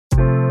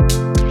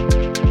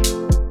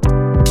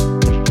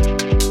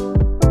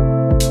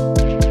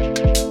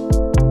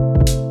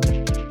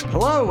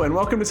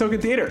welcome to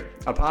Token Theater,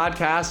 a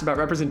podcast about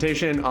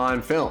representation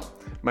on film.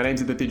 My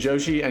name's Aditya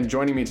Joshi, and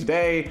joining me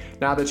today,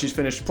 now that she's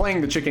finished playing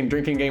the chicken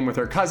drinking game with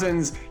her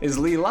cousins, is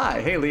Lee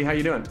Lai. Hey Lee, how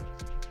you doing?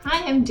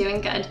 Hi, I'm doing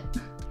good.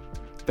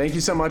 Thank you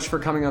so much for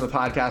coming on the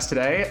podcast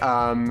today.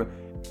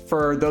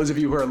 For those of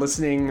you who are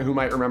listening who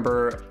might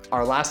remember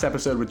our last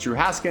episode with Drew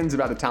Haskins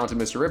about the talented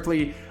Mr.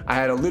 Ripley, I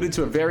had alluded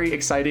to a very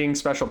exciting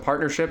special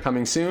partnership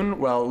coming soon.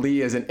 Well,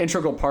 Lee is an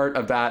integral part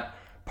of that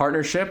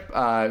partnership.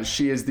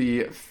 She is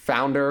the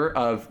founder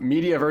of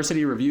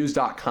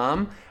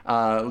MediaversityReviews.com.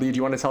 Lee, do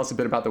you want to tell us a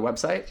bit about the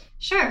website?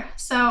 Sure.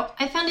 So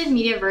I founded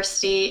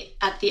Mediaversity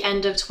at the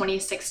end of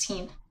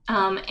 2016.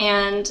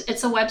 And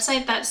it's a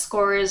website that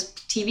scores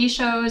TV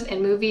shows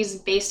and movies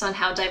based on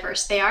how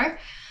diverse they are.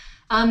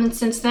 And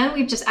since then,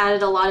 we've just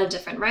added a lot of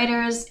different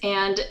writers,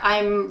 and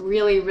I'm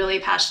really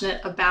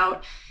passionate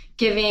about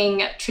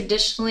giving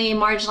traditionally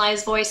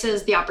marginalized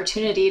voices the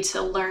opportunity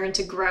to learn,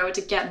 to grow,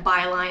 to get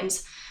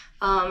bylines.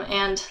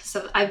 And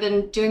so I've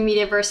been doing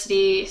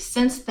Mediaversity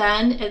since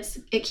then.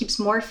 It keeps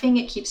morphing,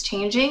 it keeps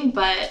changing,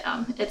 but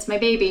it's my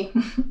baby.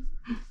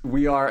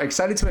 We are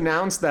excited to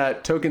announce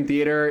that Token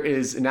Theater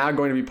is now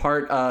going to be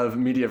part of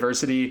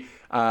Mediaversity,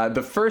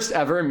 the first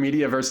ever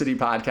Mediaversity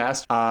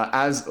podcast.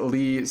 As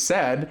Lee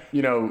said, the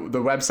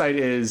website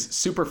is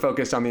super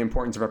focused on the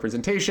importance of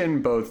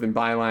representation, both in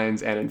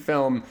bylines and in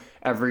film.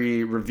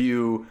 Every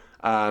review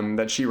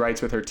that she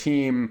writes with her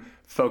team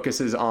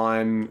focuses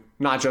on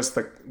not just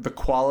the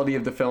quality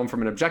of the film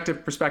from an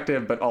objective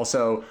perspective, but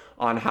also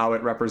on how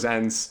it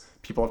represents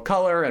people of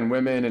color and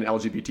women and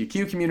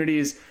LGBTQ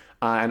communities.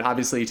 And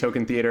obviously,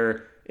 Token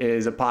Theater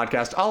is a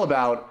podcast all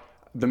about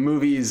the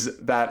movies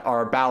that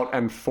are about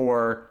and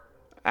for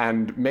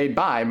and made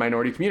by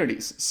minority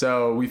communities.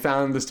 So we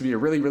found this to be a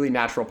really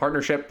natural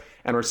partnership,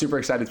 and we're super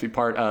excited to be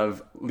part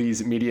of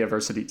Lee's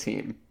Mediaversity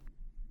team.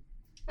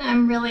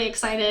 I'm really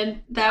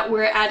excited that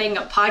we're adding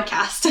a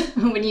podcast.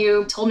 When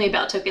you told me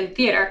about Token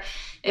Theater,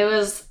 it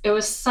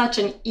was such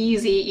an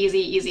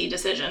easy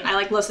decision.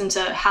 I listened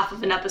to half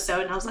of an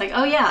episode and I was like,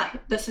 oh yeah,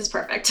 this is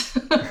perfect.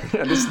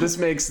 Yeah, this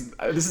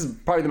is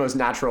probably the most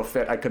natural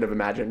fit I could have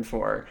imagined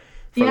for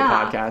the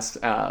podcast.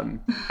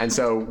 And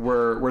so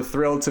we're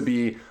thrilled to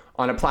be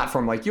on a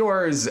platform like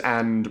yours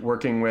and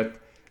working with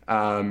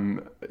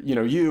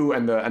you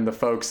and the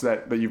folks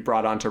that you've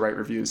brought on to write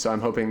reviews. So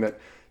I'm hoping that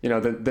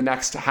the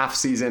next half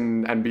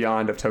season and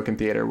beyond of Token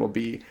Theater will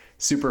be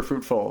super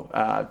fruitful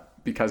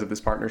because of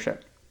this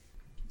partnership.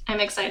 I'm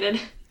excited.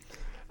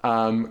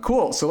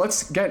 Cool. So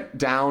let's get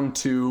down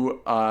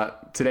to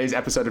today's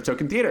episode of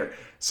Token Theater.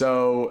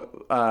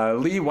 So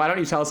Lee, why don't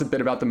you tell us a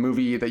bit about the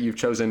movie that you've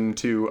chosen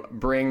to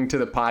bring to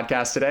the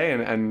podcast today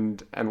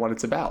and what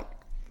it's about?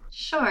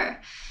 Sure.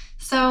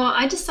 So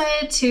I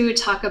decided to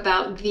talk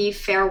about The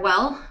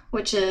Farewell,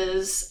 which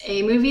is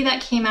a movie that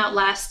came out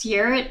last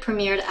year. It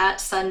premiered at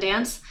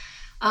Sundance,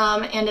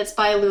 and it's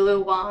by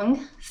Lulu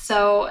Wang.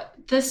 So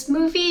this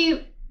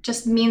movie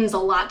just means a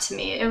lot to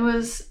me. It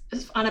was,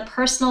 on a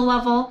personal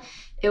level,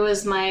 it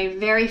was my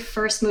very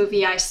first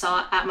movie I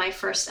saw at my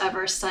first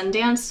ever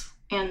Sundance,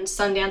 and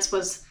Sundance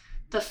was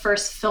the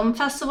first film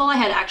festival I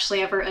had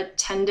actually ever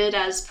attended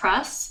as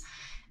press.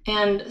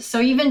 And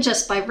so even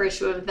just by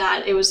virtue of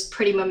that, it was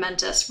pretty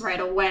momentous right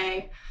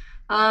away.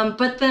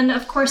 But then,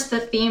 of course, the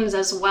themes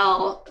as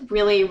well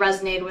really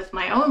resonated with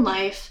my own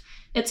life.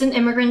 It's an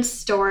immigrant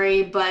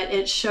story, but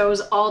it shows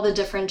all the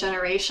different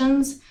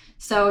generations.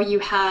 So you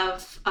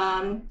have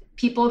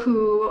people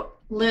who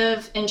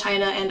live in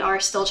China and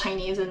are still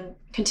Chinese and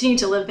continue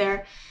to live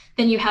there.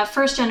 Then you have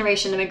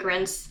first-generation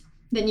immigrants.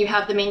 Then you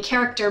have the main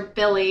character,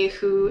 Billy,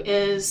 who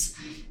is,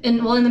 in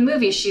the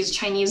movie, she's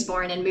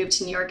Chinese-born and moved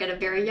to New York at a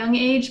very young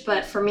age.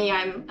 But for me,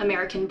 I'm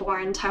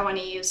American-born,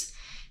 Taiwanese.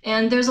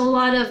 And there's a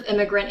lot of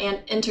immigrant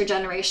and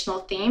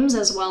intergenerational themes,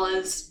 as well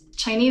as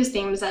Chinese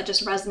themes that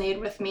just resonated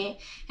with me.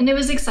 And it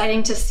was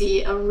exciting to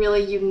see a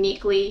really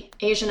uniquely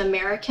Asian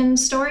American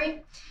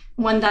story,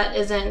 one that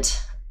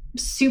isn't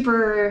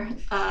super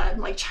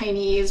like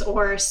Chinese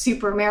or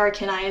super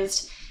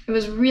Americanized. It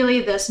was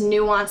really this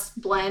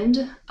nuanced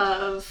blend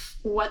of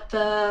what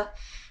the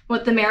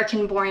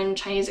American-born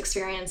Chinese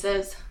experience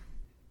is.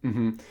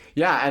 Mm-hmm.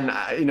 Yeah, and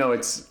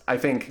I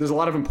think there's a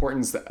lot of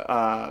importance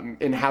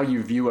in how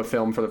you view a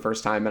film for the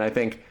first time, and I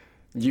think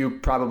you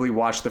probably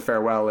watched The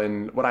Farewell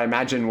in what I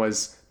imagine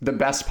was the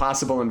best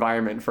possible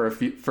environment for a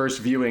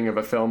first viewing of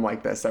a film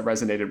like this that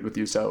resonated with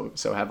you so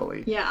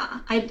heavily. Yeah,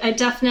 I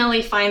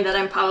definitely find that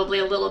I'm probably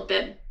a little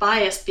bit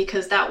biased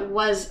because that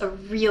was a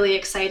really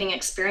exciting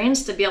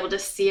experience to be able to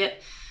see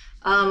it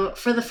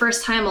for the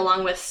first time,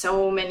 along with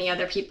so many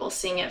other people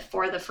seeing it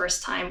for the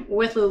first time,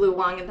 with Lulu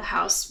Wang in the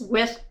house,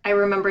 I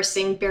remember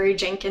seeing Barry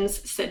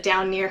Jenkins sit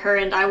down near her,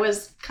 and I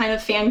was kind of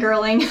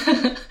fangirling.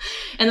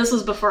 And this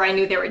was before I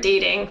knew they were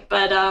dating,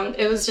 but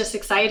it was just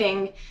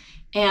exciting.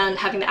 And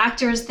having the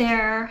actors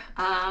there,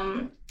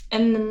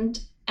 and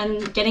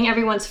getting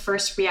everyone's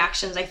first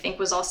reactions, I think,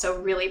 was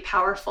also really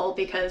powerful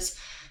because,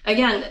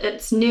 again,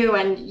 it's new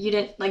and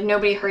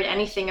nobody heard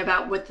anything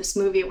about what this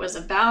movie was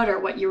about or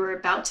what you were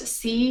about to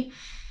see.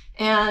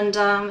 And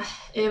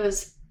it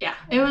was yeah,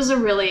 it was a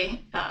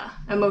really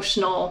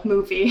emotional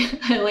movie.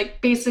 I like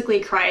basically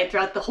cried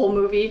throughout the whole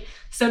movie.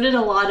 So did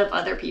a lot of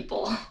other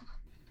people.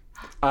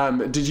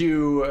 Did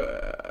you,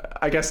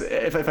 I guess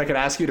if I could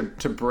ask you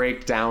to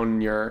break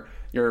down your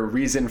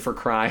reason for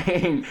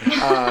crying,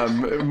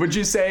 would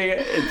you say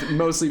it's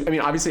mostly, I mean,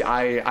 obviously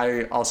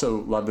I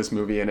also love this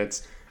movie, and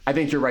I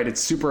think you're right,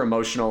 it's super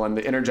emotional, and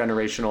the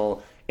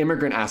intergenerational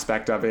immigrant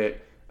aspect of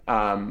it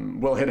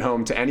will hit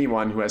home to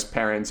anyone who has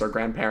parents or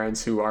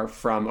grandparents who are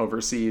from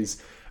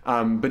overseas.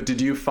 But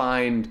did you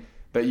find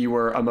that you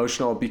were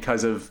emotional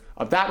because of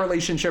that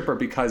relationship, or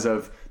because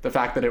of the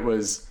fact that it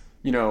was,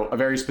 a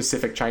very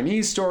specific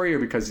Chinese story, or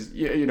because,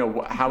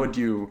 how would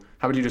you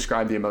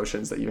describe the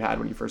emotions that you had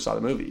when you first saw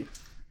the movie?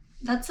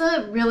 That's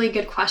a really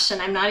good question.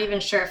 I'm not even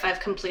sure if I've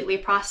completely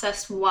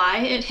processed why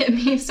it hit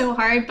me so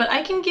hard, but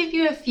I can give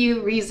you a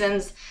few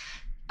reasons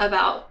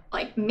about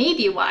like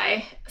maybe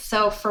why.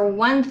 So for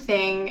one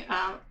thing,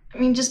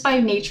 just by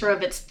nature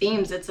of its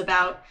themes, it's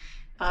about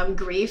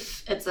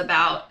grief. It's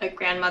about a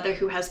grandmother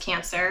who has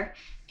cancer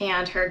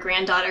and her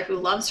granddaughter who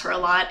loves her a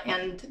lot.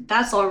 And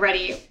that's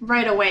already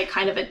right away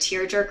kind of a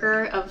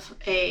tearjerker of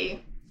a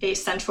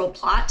central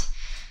plot.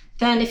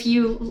 Then if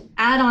you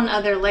add on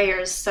other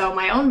layers, so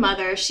my own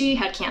mother, she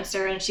had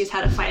cancer and she's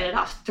had to fight it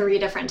off 3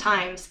 different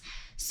times.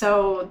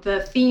 So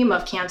the theme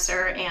of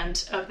cancer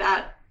and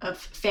of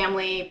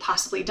family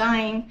possibly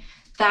dying,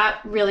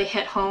 that really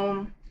hit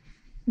home.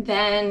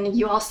 Then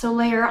you also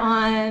layer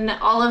on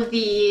all of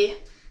the,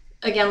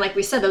 again, like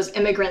we said, those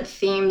immigrant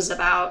themes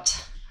about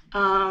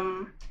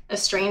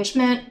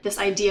estrangement, this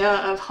idea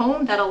of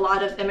home that a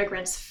lot of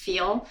immigrants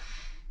feel.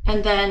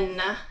 And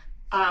then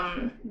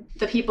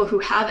the people who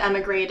have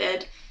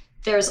emigrated,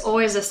 there's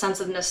always a sense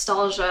of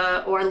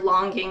nostalgia or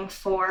longing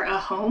for a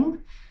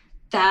home.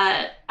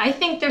 That I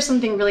think there's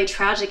something really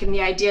tragic in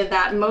the idea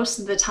that most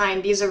of the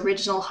time these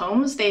original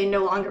homes, they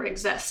no longer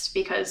exist,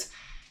 because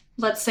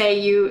let's say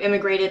you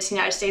immigrated to the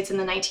United States in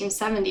the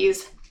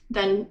 1970s,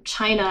 then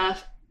China,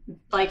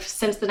 like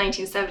since the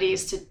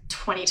 1970s to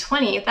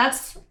 2020,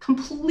 that's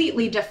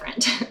completely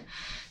different.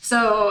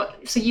 So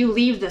you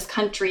leave this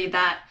country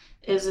that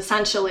is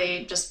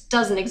essentially just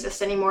doesn't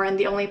exist anymore, and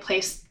the only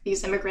place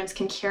these immigrants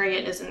can carry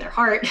it is in their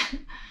heart.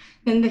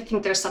 And I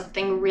think there's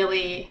something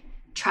really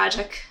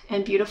tragic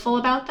and beautiful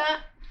about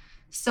that.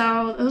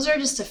 So those are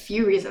just a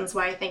few reasons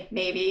why I think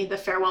maybe The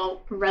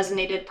Farewell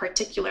resonated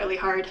particularly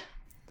hard.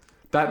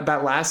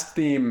 That last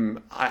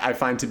theme I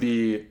find to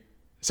be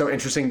so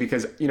interesting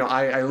because,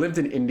 I lived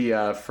in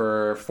India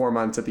for 4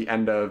 months at the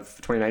end of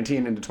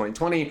 2019 into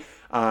 2020.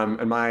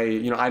 And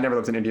I never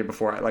lived in India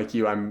before. Like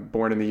you, I'm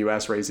born in the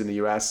US, raised in the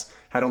US,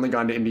 had only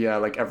gone to India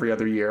like every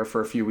other year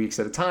for a few weeks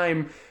at a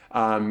time.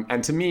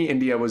 And to me,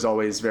 India was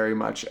always very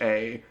much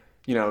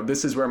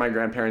this is where my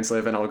grandparents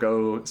live, and I'll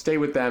go stay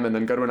with them, and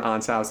then go to an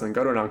aunt's house, and then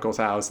go to an uncle's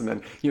house. And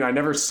then, I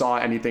never saw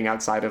anything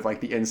outside of like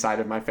the inside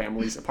of my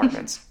family's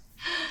apartments.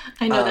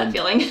 I know that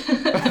feeling.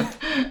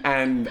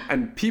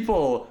 and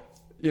people,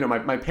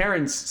 my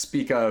parents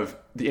speak of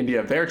the India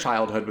of their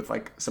childhood with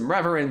like some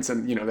reverence,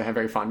 and, they have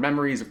very fond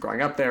memories of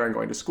growing up there and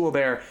going to school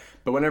there.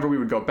 But whenever we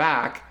would go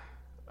back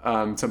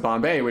to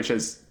Bombay, which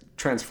has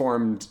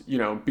transformed,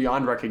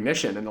 beyond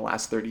recognition in the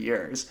last 30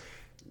 years,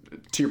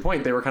 to your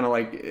point, they were kind of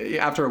like,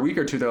 after a week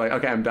or two, they're like,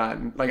 okay, I'm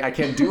done. Like, I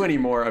can't do any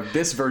more of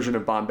this version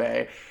of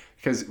Bombay,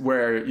 because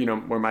where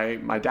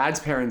my dad's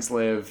parents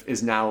live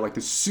is now like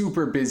the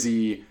super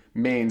busy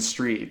main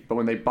street. But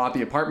when they bought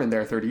the apartment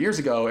there 30 years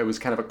ago, it was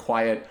kind of a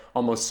quiet,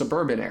 almost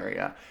suburban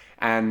area.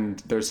 And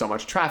there's so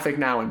much traffic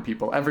now and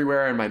people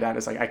everywhere. And my dad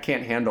is like, I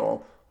can't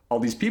handle all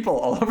these people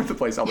all over the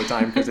place all the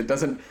time, because it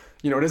doesn't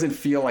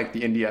feel like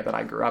the India that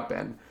I grew up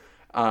in.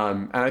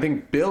 And I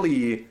think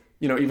Billy,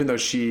 even though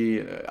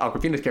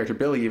Awkwafina's character,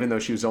 Billy, even though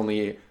she was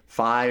only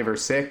 5 or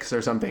 6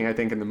 or something, I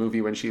think in the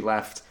movie when she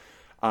left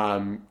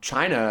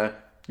China,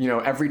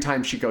 every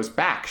time she goes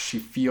back, she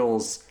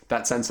feels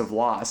that sense of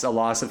loss, a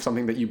loss of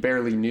something that you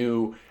barely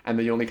knew and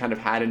that you only kind of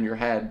had in your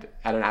head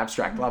at an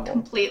abstract level.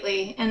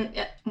 Completely.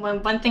 And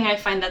one thing I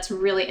find that's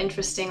really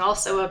interesting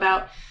also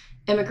about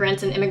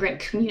immigrants and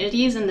immigrant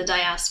communities in the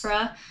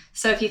diaspora.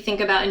 So if you think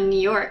about in New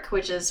York,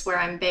 which is where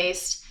I'm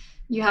based,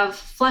 you have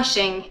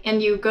Flushing,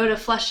 and you go to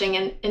Flushing,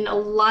 and in a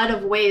lot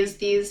of ways,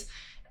 these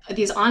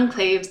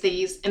enclaves,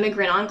 these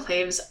immigrant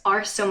enclaves,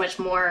 are so much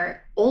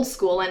more old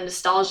school and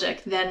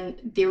nostalgic than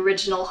the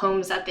original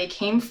homes that they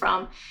came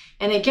from.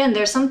 And again,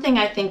 there's something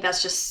I think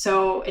that's just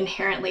so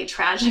inherently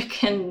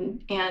tragic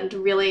and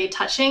really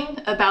touching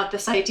about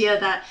this idea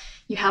that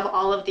you have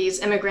all of these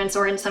immigrants,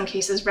 or in some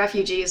cases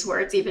refugees, where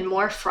it's even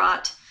more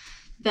fraught.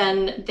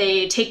 Then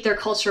they take their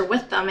culture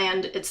with them,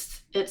 and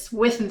it's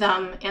with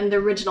them, and the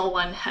original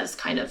one has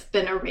kind of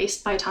been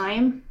erased by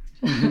time.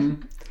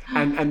 Mm-hmm.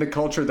 And the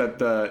culture that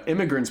the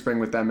immigrants bring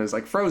with them is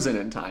like frozen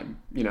in time,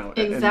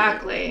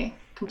 Exactly.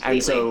 Completely.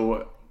 And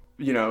so,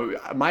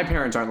 my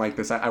parents aren't like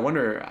this. I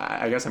wonder,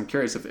 I guess I'm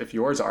curious if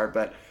yours are,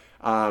 but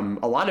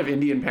a lot of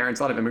Indian parents,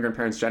 a lot of immigrant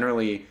parents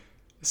generally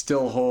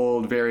still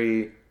hold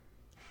very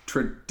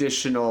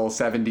traditional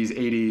 70s,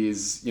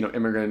 80s,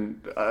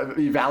 immigrant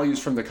values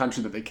from the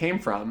country that they came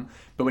from.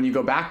 But when you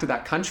go back to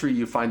that country,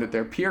 you find that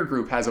their peer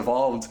group has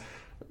evolved,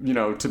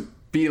 to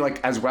be like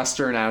as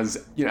Western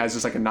as, as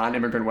just like a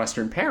non-immigrant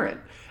Western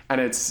parent. And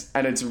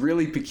it's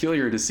really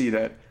peculiar to see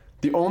that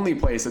the only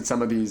place that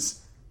some of these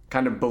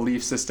kind of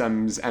belief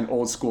systems and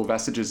old school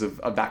vestiges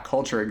of that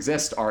culture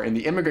exist are in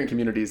the immigrant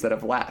communities that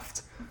have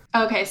left.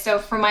 Okay, so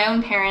for my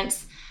own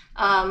parents,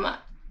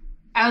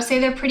 I would say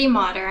they're pretty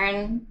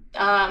modern,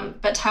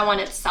 but Taiwan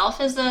itself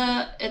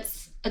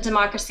it's a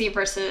democracy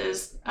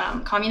versus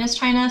communist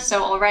China.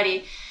 So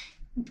already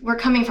we're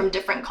coming from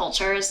different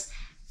cultures.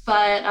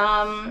 But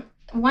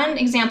one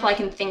example I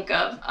can think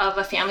of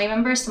a family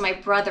member, so my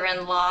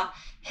brother-in-law,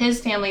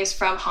 his family is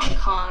from Hong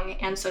Kong,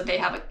 and so they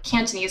have a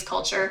Cantonese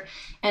culture,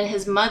 and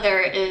his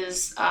mother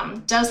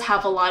does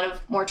have a lot of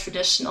more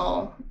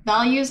traditional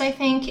values, I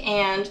think,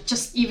 and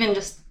just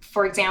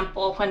for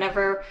example,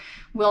 whenever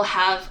we'll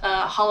have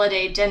a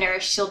holiday dinner,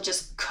 she'll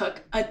just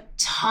cook a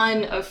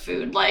ton of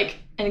food, like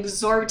an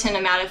exorbitant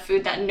amount of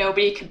food that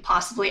nobody could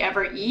possibly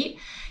ever eat.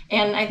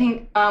 And I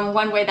think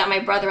one way that my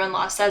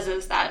brother-in-law says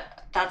is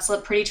that's a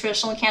pretty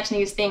traditional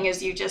Cantonese thing,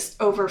 is you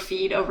just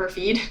overfeed.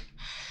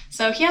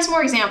 So he has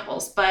more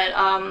examples, but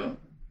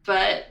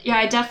yeah,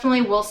 I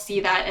definitely will see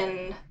that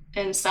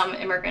in some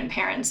immigrant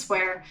parents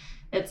where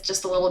it's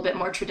just a little bit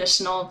more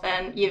traditional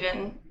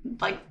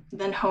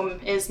than home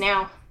is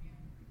now.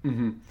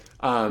 Mm-hmm.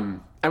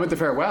 And with The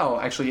Farewell,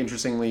 actually,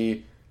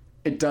 interestingly,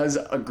 it does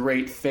a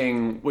great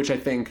thing, which I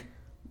think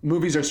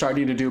movies are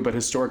starting to do, but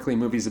historically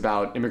movies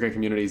about immigrant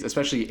communities,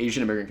 especially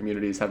Asian immigrant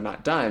communities, have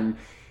not done,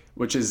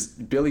 which is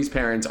Billy's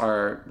parents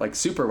are like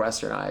super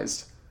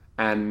Westernized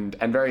and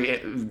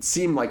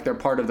seem like they're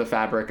part of the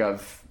fabric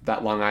of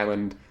that Long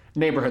Island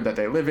neighborhood that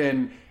they live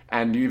in.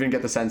 And you even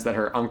get the sense that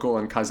her uncle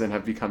and cousin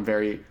have become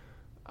very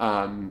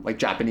like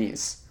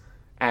Japanese,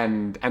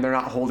 and they're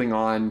not holding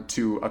on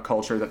to a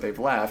culture that they've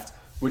left,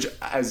 which,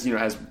 as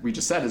we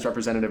just said, is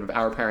representative of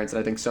our parents, and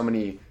I think so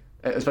many,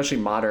 especially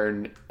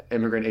modern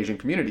immigrant Asian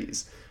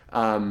communities.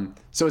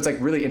 So it's like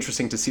really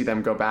interesting to see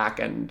them go back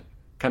and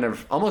kind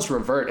of almost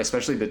revert,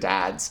 especially the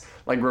dads,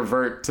 like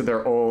revert to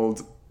their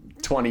old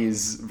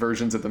 20s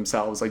versions of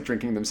themselves, like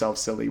drinking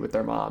themselves silly with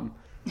their mom.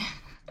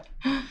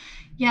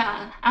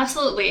 Yeah,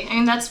 absolutely. I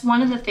mean, that's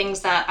one of the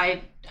things that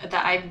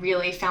I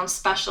really found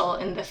special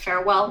in The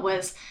Farewell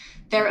was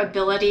their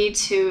ability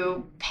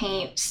to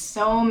paint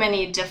so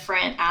many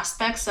different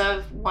aspects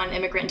of one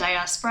immigrant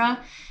diaspora.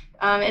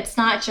 It's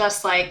not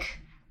just like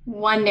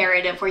one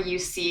narrative where you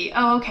see,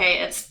 oh, okay,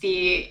 it's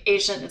the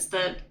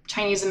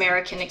Chinese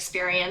American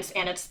experience,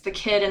 and it's the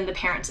kid and the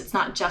parents. It's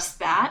not just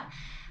that.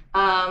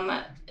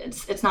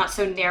 It's not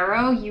so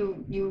narrow.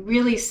 You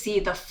really see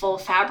the full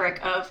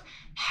fabric of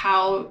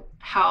how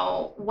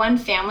one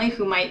family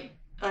who might,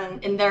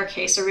 in their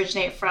case,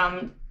 originate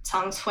from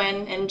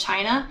Changchun in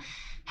China,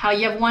 how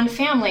you have one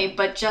family,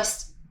 but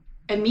just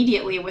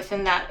immediately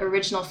within that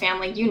original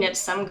family unit,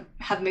 some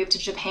have moved to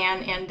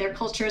Japan and their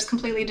culture is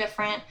completely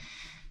different.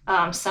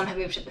 Some have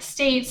moved to the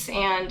States,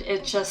 and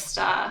it just,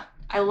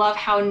 I love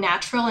how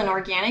natural and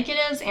organic it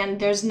is, and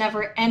there's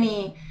never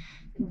any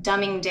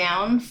dumbing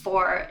down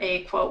for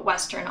a, quote,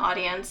 Western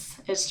audience.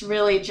 It's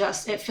really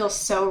just, it feels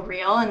so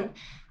real, and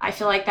I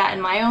feel like that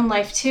in my own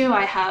life too.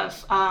 I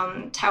have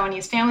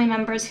Taiwanese family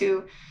members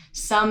who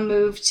some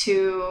moved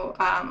to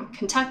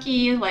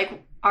Kentucky,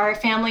 like our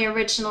family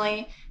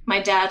originally. My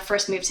dad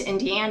first moved to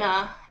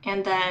Indiana,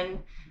 and then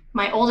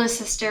my oldest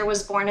sister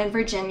was born in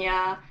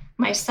Virginia.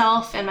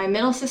 Myself and my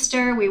middle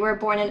sister, we were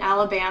born in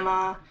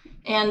Alabama.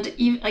 And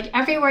like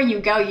everywhere you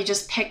go, you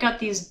just pick up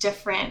these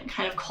different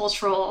kind of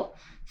cultural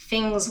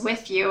things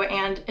with you.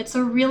 And it's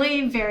a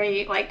really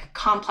very like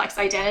complex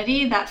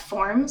identity that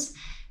forms.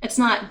 It's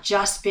not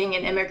just being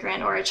an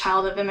immigrant or a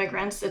child of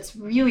immigrants. It's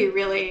really,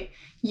 really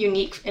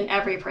unique in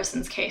every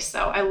person's case.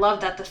 So I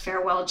love that The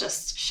Farewell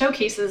just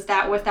showcases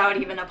that without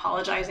even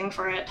apologizing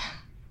for it.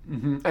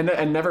 Mm-hmm.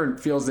 And never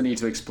feels the need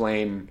to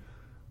explain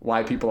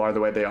why people are the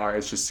way they are.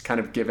 It's just kind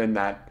of given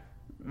that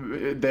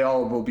they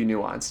all will be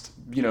nuanced,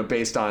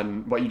 based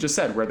on what you just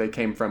said, where they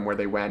came from, where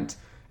they went,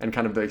 and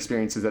kind of the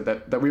experiences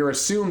that we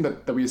assume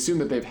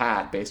that they've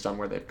had based on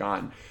where they've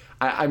gone.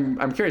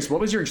 I'm curious, what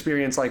was your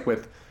experience like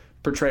with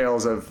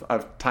portrayals of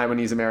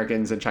Taiwanese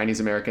Americans and Chinese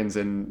Americans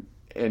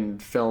in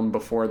film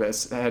before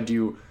this?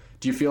 Do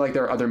you feel like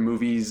there are other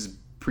movies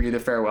pre The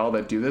Farewell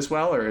that do this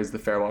well, or is The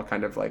Farewell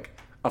kind of like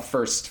a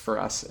first for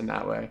us in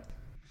that way?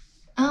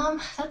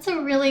 That's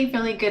a really,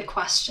 really good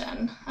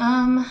question.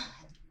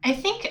 I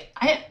think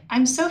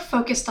I'm so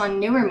focused on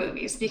newer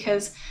movies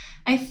because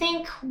I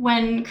think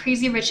when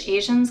Crazy Rich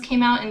Asians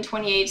came out in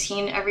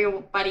 2018,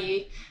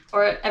 everybody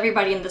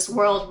in this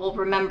world will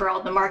remember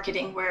all the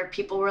marketing where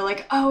people were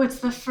like, oh, it's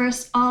the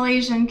first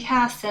all-Asian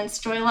cast since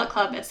Joy Luck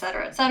Club, et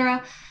cetera, et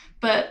cetera.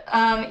 But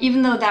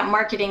even though that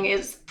marketing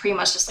is pretty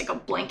much just like a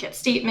blanket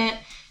statement,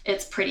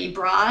 it's pretty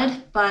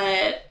broad.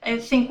 But I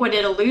think what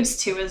it alludes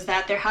to is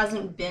that there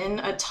hasn't been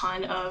a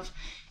ton of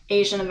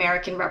Asian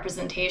American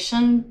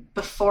representation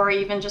before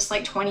even just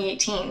like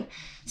 2018.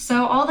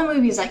 So all the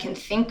movies I can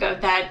think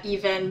of that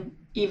even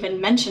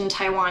mention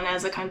Taiwan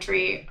as a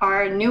country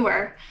are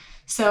newer.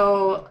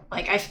 So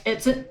like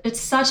it's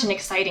such an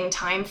exciting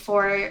time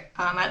for,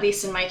 at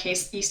least in my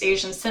case, East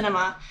Asian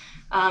cinema,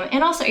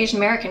 and also Asian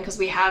American, because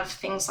we have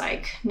things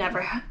like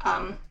Never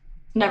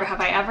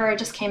Have I Ever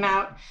just came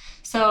out.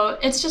 So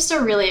it's just a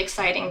really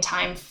exciting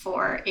time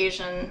for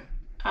Asian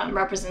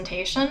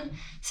representation.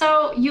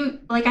 So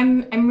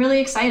I'm really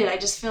excited. I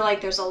just feel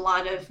like there's a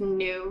lot of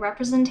new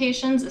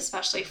representations,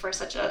 especially for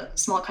such a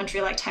small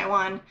country like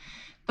Taiwan.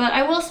 But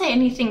I will say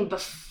anything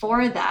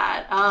before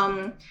that,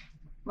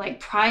 like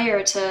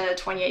prior to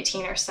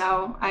 2018 or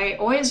so, I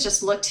always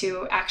just looked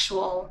to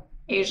actual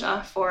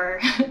Asia for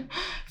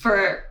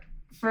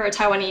for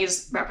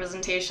Taiwanese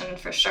representation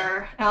for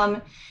sure.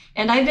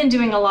 And I've been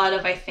doing a lot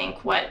of, I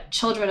think, what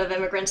children of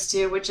immigrants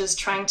do, which is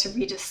trying to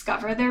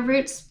rediscover their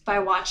roots by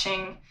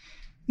watching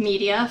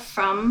media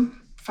from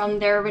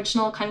their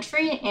original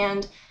country.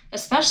 And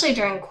especially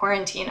during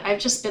quarantine, I've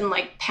just been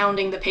like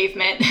pounding the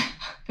pavement.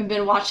 I've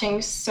been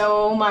watching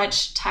so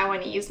much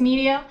Taiwanese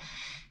media.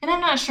 And I'm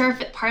not sure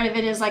if part of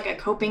it is like a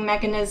coping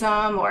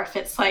mechanism or if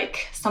it's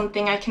like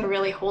something I can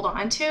really hold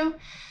on to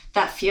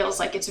that feels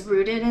like it's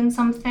rooted in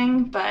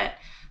something. But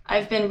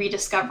I've been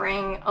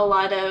rediscovering a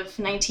lot of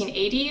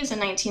 1980s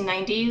and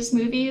 1990s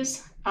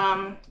movies.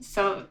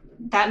 So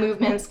that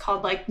movement's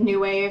called like New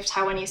Wave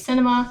Taiwanese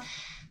cinema.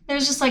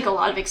 There's just like a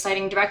lot of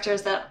exciting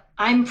directors that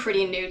I'm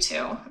pretty new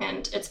to,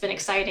 and it's been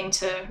exciting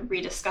to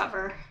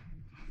rediscover.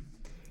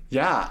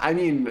 Yeah, I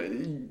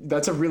mean,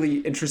 that's a really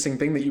interesting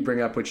thing that you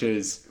bring up, which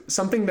is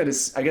something that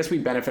is, I guess, we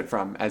benefit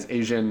from as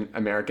Asian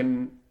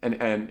American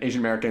and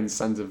Asian Americans,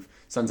 sons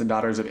and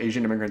daughters of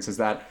Asian immigrants, is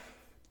that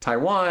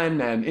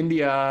Taiwan and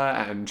India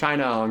and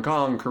China, Hong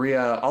Kong,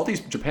 Korea,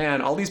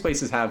 Japan, all these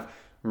places have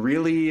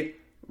really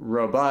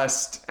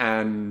robust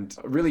and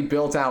really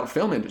built out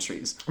film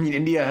industries. I mean,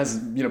 India has,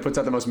 puts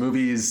out the most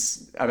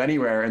movies of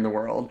anywhere in the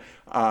world.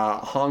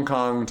 Hong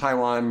Kong,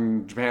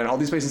 Taiwan, Japan, all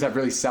these places have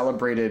really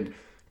celebrated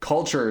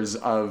cultures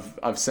of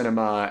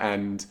cinema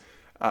and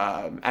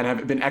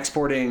have been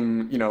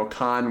exporting,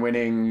 Cannes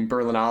winning,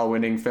 Berlinale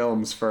winning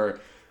films for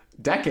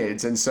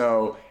decades. And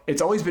so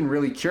it's always been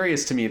really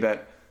curious to me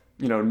that,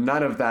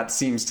 none of that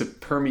seems to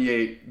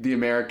permeate the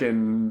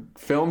American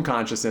film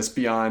consciousness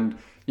beyond,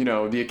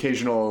 the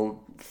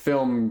occasional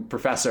film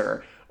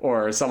professor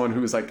or someone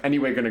who's like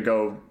anyway going to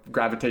go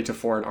gravitate to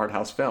foreign art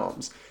house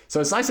films. So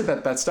it's nice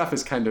that stuff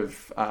is kind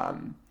of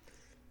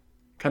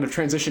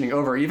transitioning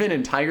over. Even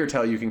in Tiger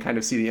Tail, you can kind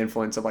of see the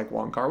influence of like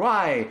Wong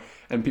Kar-wai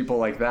and people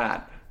like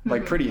that,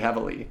 like pretty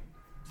heavily.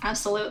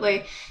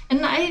 Absolutely.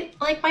 And I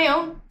like my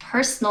own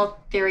personal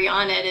theory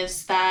on it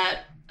is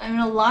that,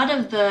 a lot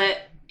of the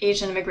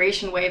Asian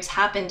immigration waves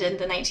happened in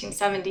the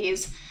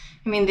 1970s.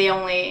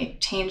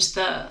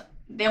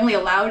 They only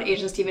allowed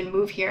Asians to even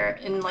move here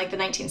in like the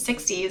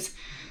 1960s.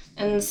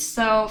 And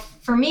so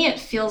for me, it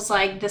feels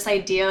like this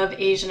idea of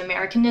Asian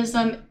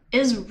Americanism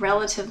is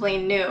relatively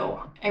new.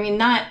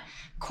 Of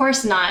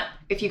course not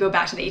if you go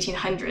back to the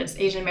 1800s.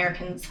 Asian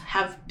Americans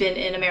have been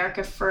in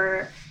America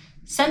for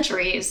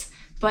centuries,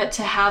 but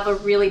to have a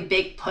really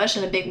big push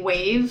and a big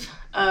wave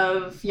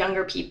of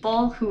younger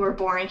people who were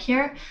born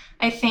here,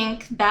 I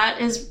think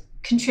that is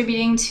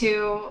contributing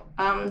to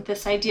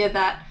this idea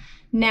that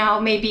now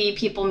maybe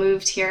people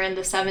moved here in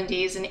the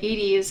 70s and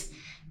 80s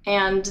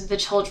and the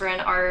children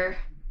are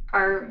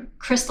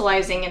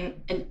crystallizing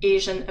an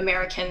Asian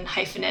American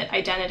hyphenate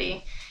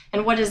identity.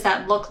 And what does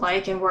that look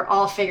like? And we're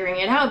all figuring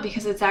it out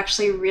because it's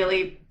actually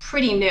really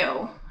pretty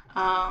new.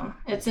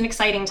 It's an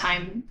exciting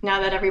time now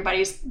that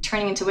everybody's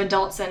turning into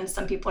adults and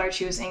some people are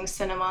choosing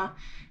cinema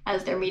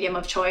as their medium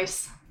of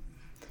choice.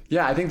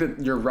 Yeah, I think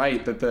that you're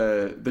right that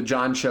the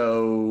John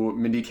Cho,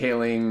 Mindy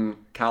Kaling,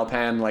 Kal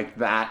Penn, like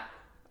that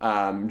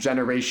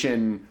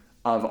generation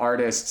of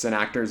artists and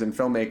actors and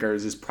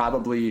filmmakers is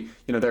probably,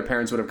 their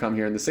parents would have come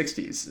here in the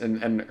 60s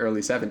and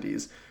early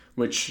 70s,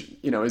 which,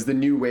 is the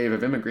new wave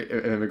of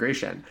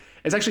immigration.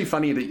 It's actually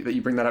funny that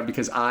you bring that up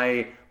because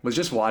I was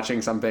just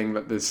watching something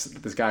that this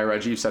guy,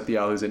 Rajiv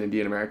Sathiel, who's an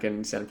Indian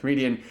American stand-up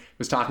comedian,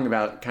 was talking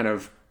about kind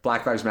of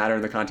Black Lives Matter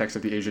in the context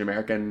of the Asian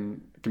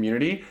American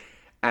community.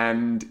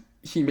 And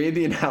he made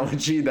the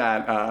analogy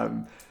that,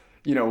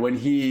 when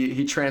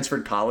he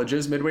transferred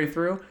colleges midway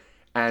through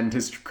and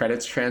his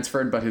credits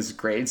transferred, but his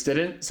grades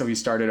didn't. So he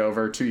started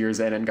over 2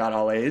 years in and got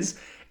all A's.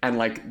 And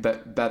like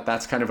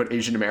that's kind of what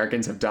Asian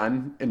Americans have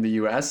done in the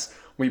US.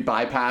 We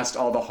bypassed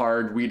all the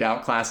hard weed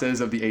out classes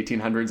of the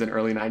 1800s and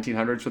early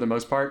 1900s for the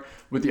most part,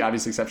 with the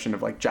obvious exception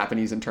of like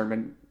Japanese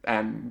internment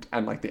and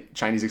like the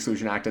Chinese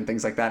Exclusion Act and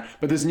things like that.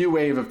 But this new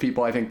wave of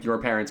people, I think your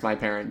parents, my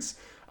parents,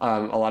 a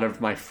lot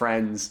of my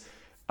friends,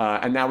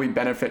 and now we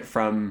benefit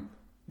from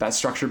that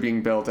structure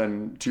being built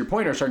and, to your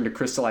point, are starting to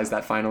crystallize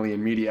that finally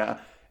in media.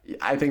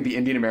 I think the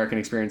Indian American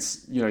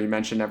experience, you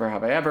mentioned Never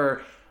Have I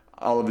Ever,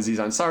 all of Aziz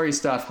Ansari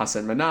stuff,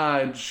 Hasan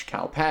Minhaj,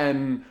 Kal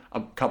Penn,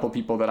 a couple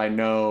people that I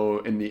know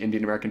in the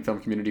Indian American film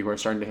community who are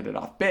starting to hit it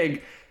off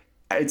big.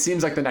 it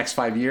seems like the next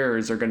 5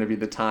 years are going to be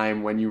the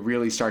time when you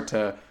really start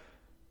to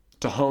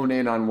hone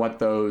in on what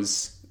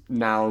those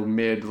now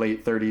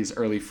late 30s,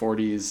 early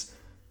 40s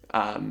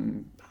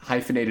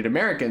hyphenated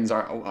Americans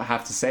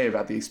have to say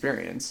about the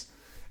experience.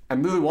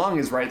 And Lulu Wang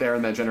is right there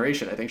in that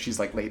generation. I think she's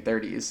like late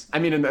 30s. I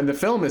mean, and the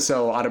film is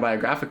so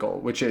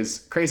autobiographical, which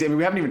is crazy. I mean,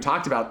 we haven't even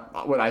talked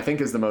about what I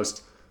think is the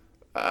most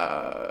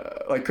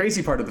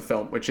crazy part of the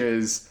film, which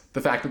is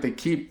the fact that they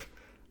keep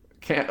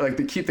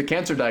the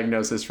cancer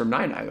diagnosis from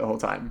Nai the whole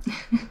time.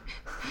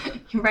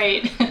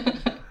 Right.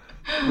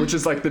 Which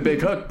is like the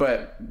big hook,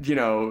 but you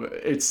know,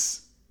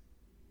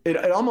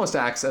 it almost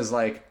acts as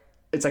like,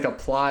 it's like a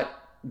plot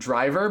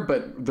driver,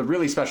 but the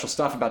really special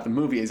stuff about the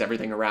movie is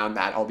everything around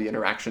that, all the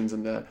interactions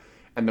and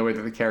the way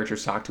that the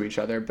characters talk to each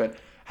other. But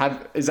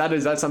is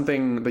that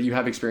something that you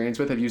have experience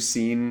with? Have you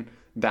seen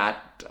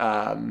that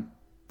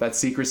that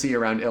secrecy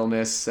around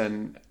illness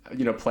and,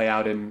 you know, play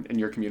out in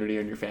your community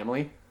and your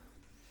family?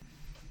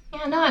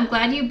 Yeah, no, I'm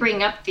glad you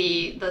bring up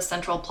the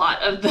central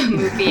plot of the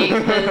movie,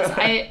 because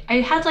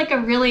I had like a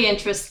really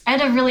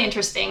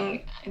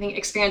interesting, I think,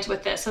 experience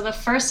with this. So the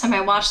first time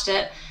I watched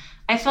it,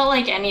 I felt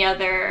like any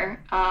other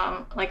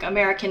like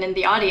American in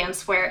the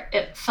audience, where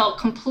it felt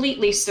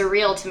completely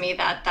surreal to me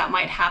that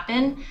might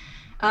happen.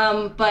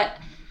 But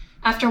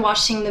after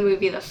watching the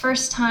movie the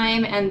first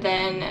time and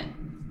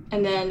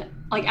then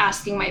like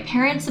asking my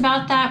parents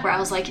about that, where I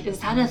was like, is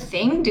that a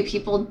thing? Do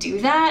people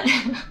do that?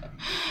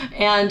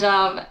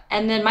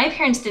 And then my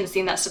parents didn't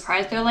seem that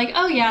surprised. They're like,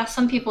 oh yeah,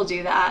 some people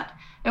do that.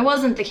 It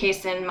wasn't the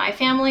case in my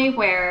family,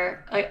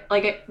 where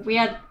like we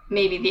had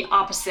maybe the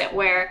opposite,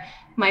 where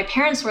my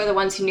parents were the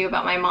ones who knew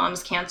about my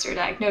mom's cancer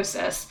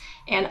diagnosis,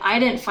 and I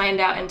didn't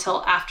find out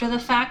until after the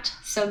fact.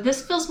 So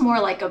this feels more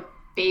like a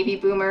baby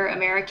boomer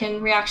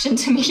American reaction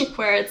to me,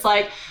 where it's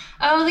like,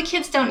 oh, the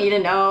kids don't need to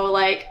know.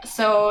 Like,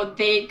 so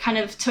they kind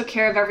of took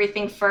care of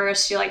everything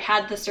first. She like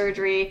had the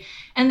surgery,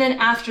 and then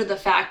after the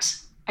fact,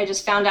 I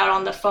just found out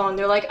on the phone.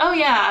 They're like, oh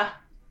yeah,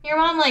 your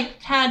mom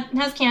like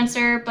has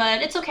cancer,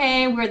 but it's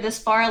okay. We're this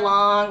far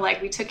along.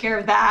 Like, we took care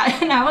of that.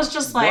 And I was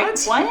just like,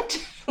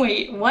 what?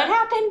 Wait, what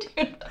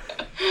happened?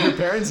 Your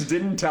parents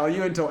didn't tell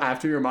you until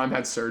after your mom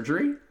had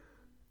surgery?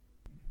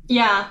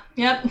 Yeah.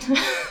 Yep.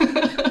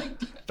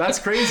 That's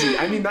crazy.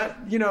 I mean, that,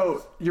 you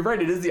know, you're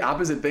right. It is the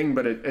opposite thing,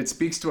 but it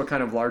speaks to a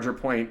kind of larger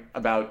point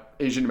about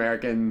Asian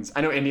Americans.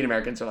 I know Indian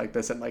Americans are like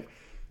this, and like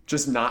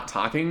just not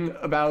talking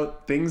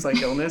about things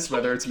like illness,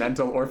 whether it's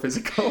mental or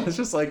physical. It's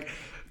just like,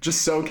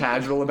 just so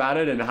casual about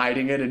it and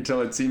hiding it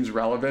until it seems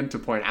relevant to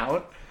point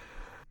out.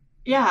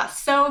 Yeah,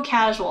 so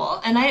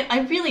casual. And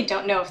I really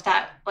don't know if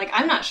that, like,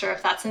 I'm not sure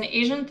if that's an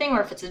Asian thing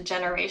or if it's a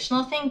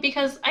generational thing,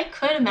 because I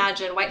could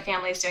imagine white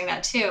families doing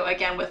that too.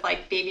 Again, with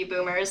like baby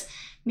boomers,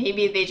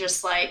 maybe they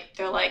just like,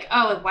 they're like,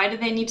 oh, why do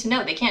they need to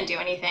know? They can't do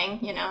anything,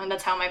 you know? And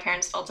that's how my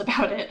parents felt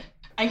about it.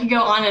 I could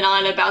go on and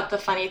on about the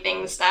funny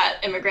things that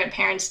immigrant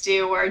parents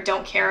do or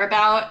don't care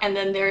about, and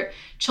then their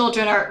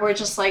children were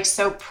just like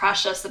so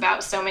precious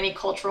about so many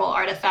cultural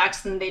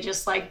artifacts, and they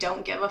just like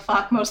don't give a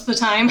fuck most of the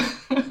time.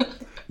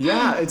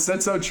 Yeah,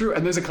 that's so true.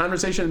 And there's a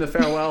conversation in the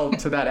farewell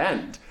to that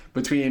end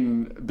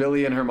between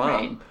Billy and her mom,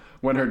 right,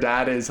 when her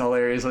dad is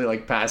hilariously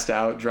like passed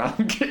out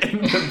drunk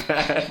in the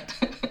bed.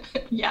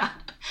 Yeah,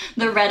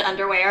 the red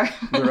underwear.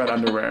 The red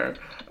underwear.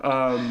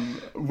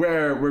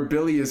 Where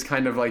Billy is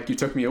kind of like, you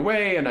took me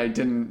away and I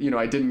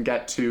didn't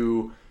get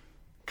to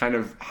kind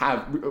of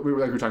have, like we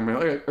were talking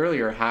about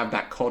earlier, have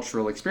that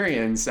cultural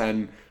experience.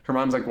 And her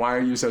mom's like, why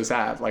are you so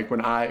sad? Like,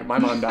 when my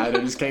mom died, I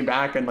just came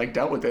back and like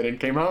dealt with it and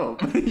came home,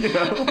 you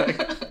know? Like,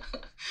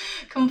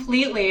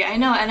 completely. I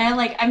know. And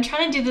I'm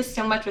trying to do this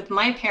so much with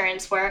my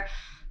parents, where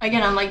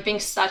again, I'm like being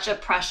such a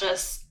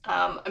precious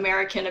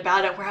American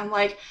about it, where I'm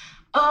like,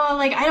 oh,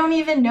 like, I don't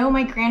even know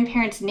my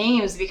grandparents'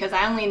 names because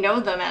I only know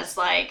them as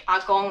like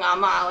Akong,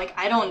 Ama. Like,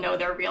 I don't know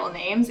their real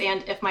names.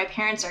 And if my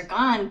parents are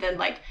gone, then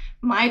like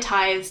my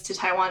ties to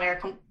Taiwan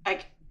are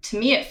like, to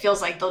me, it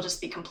feels like they'll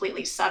just be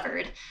completely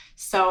severed.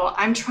 So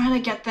I'm trying to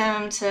get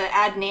them to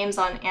add names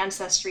on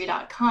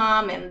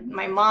Ancestry.com, and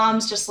my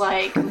mom's just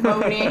like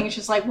moaning.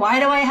 She's like, why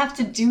do I have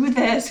to do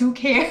this? Who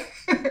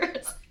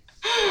cares?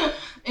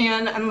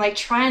 And I'm like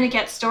trying to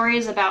get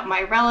stories about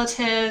my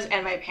relatives,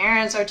 and my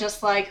parents are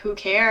just like, who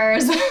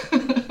cares?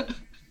 It's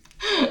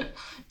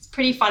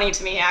pretty funny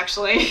to me,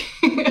 actually.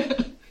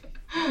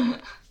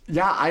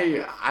 Yeah,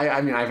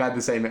 I mean, I've had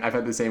the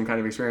same kind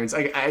of experience.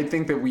 I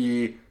think that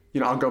we, you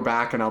know, I'll go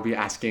back and I'll be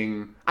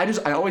asking,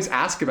 I always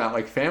ask about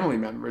like family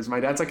members. My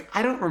dad's like,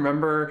 I don't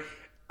remember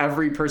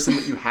every person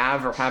that you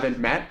have or haven't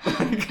met.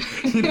 Like,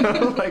 you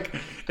know, like,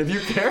 if you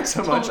care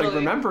so much, like,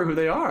 remember who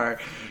they are.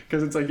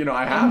 Because it's like, you know,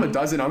 I have a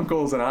dozen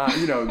uncles and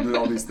you know,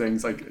 all these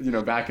things, like, you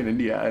know, back in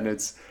India. And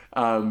it's,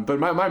 but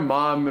my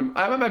mom and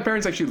my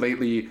parents actually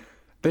lately,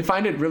 they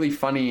find it really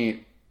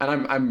funny.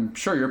 And I'm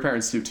sure your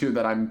parents do too,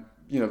 that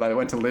that I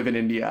went to live in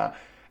India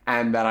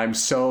and that I'm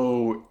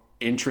so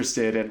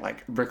interested in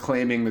like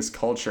reclaiming this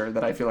culture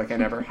that I feel like I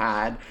never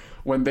had,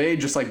 when they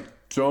just like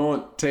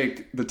don't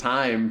take the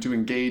time to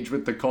engage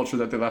with the culture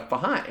that they left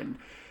behind.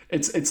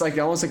 it's like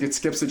almost like it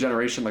skips a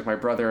generation. Like my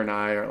brother and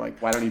I are like,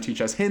 why don't you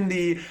teach us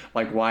Hindi?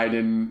 Like why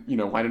didn't we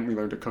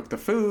learn to cook the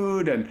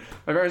food? And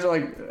my parents are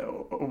like,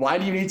 why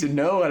do you need to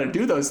know how to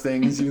do those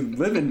things? You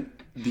live in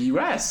the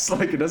US,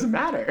 like it doesn't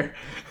matter.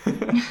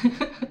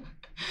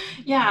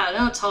 Yeah,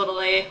 no,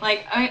 totally.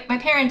 Like my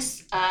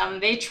parents,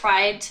 they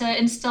tried to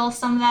instill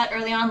some of that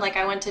early on. Like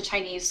I went to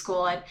Chinese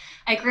school and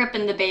I grew up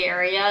in the Bay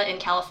Area in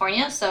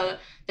California. So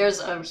there's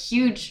a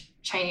huge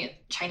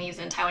Chinese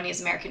and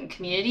Taiwanese American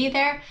community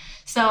there.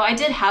 So I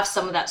did have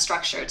some of that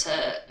structure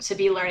to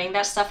be learning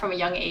that stuff from a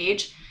young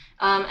age.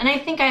 And I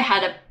think I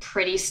had a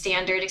pretty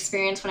standard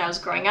experience when I was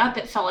growing up.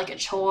 It felt like a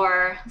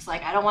chore. It's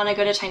like, I don't want to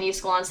go to Chinese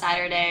school on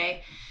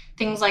Saturday,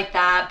 things like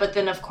that. But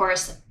then, of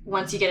course,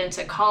 once you get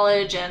into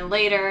college and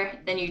later,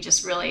 then you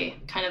just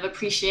really kind of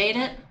appreciate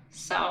it.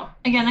 So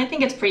again, I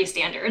think it's pretty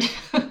standard.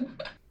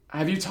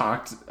 Have you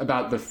talked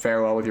about The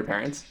Farewell with your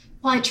parents?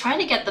 Well, I tried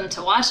to get them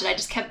to watch it. I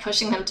just kept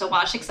pushing them to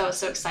watch it because I was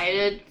so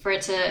excited for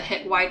it to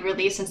hit wide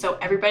release and so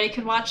everybody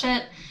could watch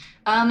it.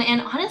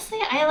 And honestly,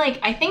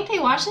 I think they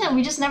watched it and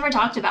we just never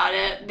talked about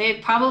it. They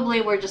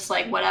probably were just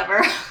like, whatever.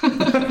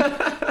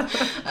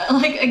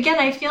 Like, again,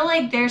 I feel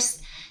like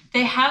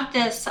they have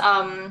this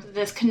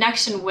this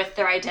connection with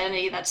their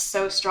identity that's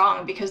so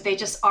strong because they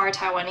just are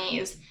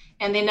Taiwanese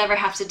and they never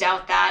have to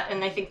doubt that.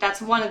 And I think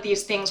that's one of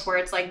these things where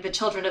it's like the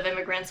children of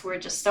immigrants were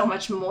just so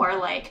much more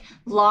like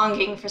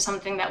longing for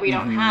something that we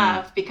don't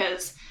have,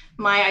 because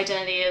my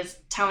identity is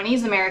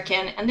Taiwanese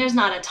American and there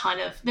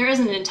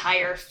isn't an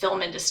entire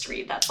film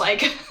industry that's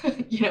like,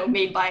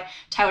 made by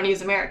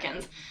Taiwanese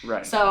Americans.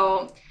 Right.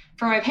 So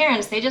for my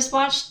parents, they just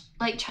watched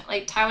like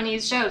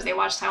Taiwanese shows. They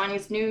watched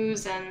Taiwanese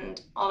news and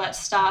all that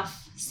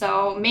stuff.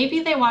 So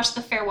maybe they watched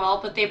The Farewell,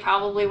 but they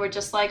probably were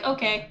just like,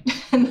 okay.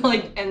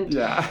 and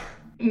yeah.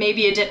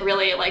 Maybe it didn't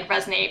really like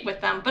resonate with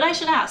them, but I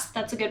should ask.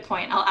 That's a good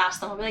point. I'll ask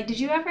them. I'll be like,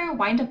 did you ever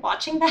wind up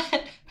watching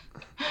that?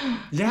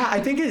 Yeah, I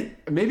think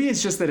maybe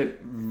it's just that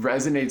it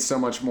resonates so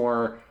much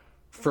more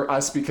for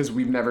us because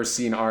we've never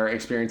seen our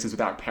experiences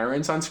without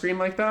parents on screen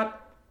like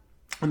that.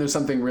 And there's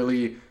something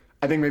really,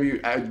 I think maybe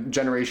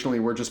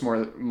generationally, we're just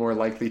more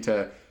likely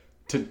to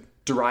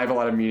derive a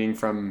lot of meaning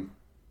from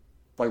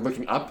like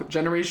looking up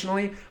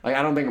generationally. Like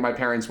I don't think my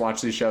parents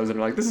watch these shows and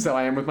are like, this is how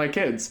I am with my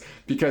kids,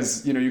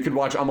 because you could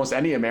watch almost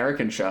any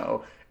American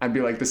show and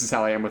be like, this is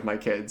how I am with my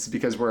kids,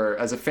 because we're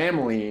as a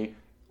family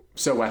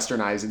so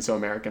westernized and so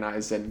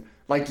Americanized. And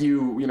like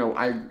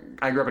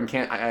I grew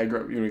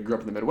up we grew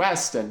up in the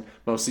Midwest and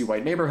mostly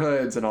white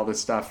neighborhoods and all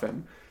this stuff.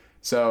 And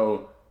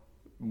so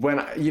when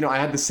I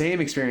had the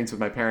same experience with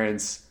my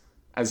parents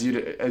as you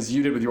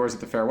did with yours at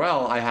The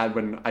Farewell, I had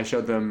when I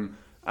showed them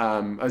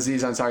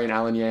Aziz Ansari and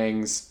Alan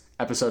Yang's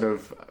episode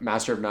of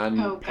Master of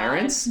None,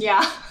 Parents. God.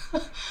 Yeah.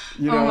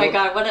 Oh my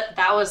God,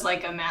 that was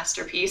like a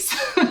masterpiece.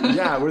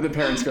 Yeah, where the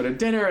parents go to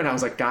dinner and I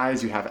was like,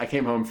 guys, I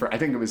came home for, I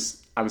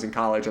was in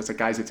college. I was like,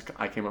 guys,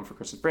 I came home for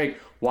Christmas break.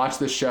 Watch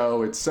this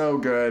show. It's so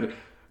good.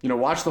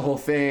 Watch the whole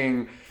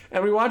thing.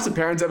 And we watched the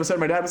Parents episode.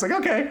 My dad was like,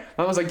 okay.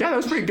 I was like, yeah, that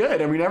was pretty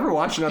good. And we never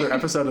watched another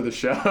episode of the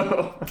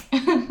show.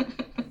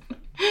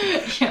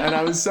 Yeah. And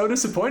I was so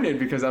disappointed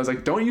because I was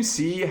like, don't you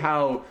see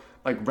how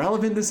like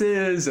relevant this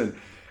is? And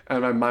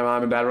my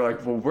mom and dad were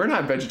like, well, we're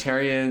not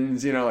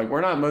vegetarians, like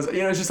we're not Muslim.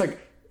 It's just like,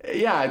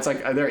 yeah, it's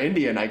like they're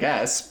Indian, I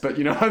guess. But,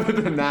 other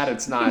than that,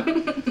 it's not.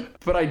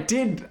 But I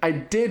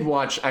did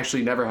watch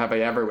actually Never Have I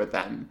Ever with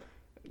them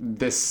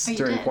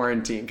during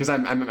quarantine, because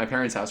I'm at my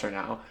parents' house right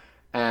now.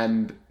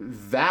 And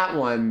that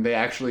one,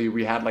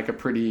 we had like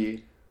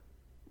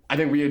I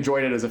think we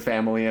enjoyed it as a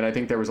family. And I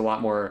think there was a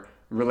lot more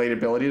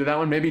relatability to that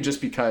one, maybe just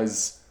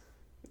because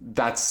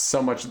that's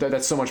so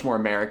much more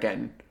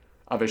American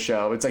of a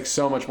show. It's like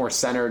so much more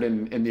centered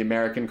in the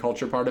American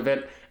culture part of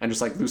it and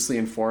just like loosely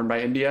informed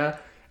by India,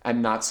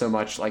 and not so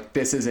much like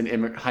this is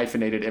an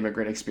hyphenated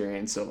immigrant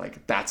experience. So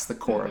like that's the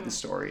core of the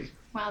story.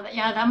 Wow.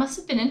 That must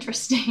have been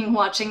interesting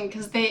watching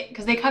because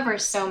they cover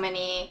so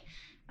many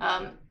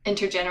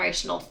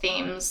intergenerational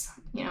themes,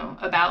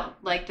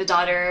 about like the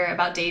daughter,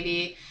 about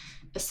Davy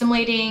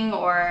assimilating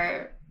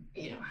or,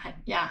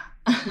 yeah.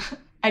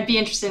 I'd be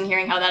interested in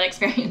hearing how that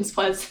experience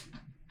was.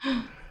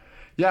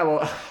 Yeah,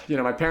 well,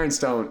 my parents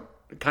don't,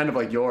 kind of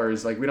like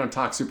yours, like we don't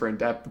talk super in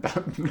depth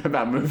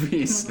about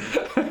movies.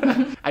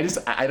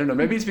 I don't know,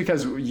 maybe it's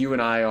because you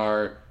and I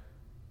are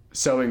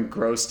so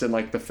engrossed in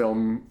like the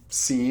film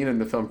scene and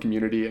the film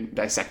community and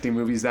dissecting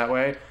movies that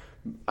way,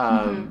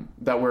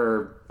 that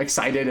we're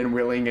excited and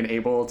willing and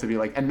able to be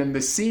like, and then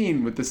the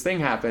scene with this thing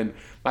happened.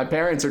 My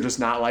parents are just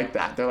not like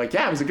that. They're like,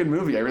 yeah, it was a good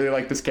movie. I really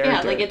like this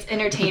character. Yeah, like it's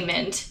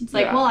entertainment. It's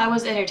like, well, I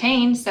was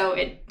entertained, so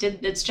it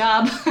did its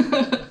job.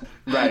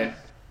 Right.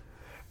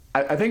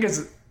 I think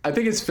as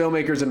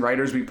filmmakers and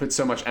writers, we put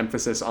so much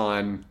emphasis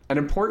on an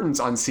importance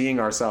on seeing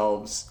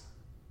ourselves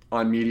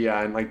on media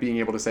and like being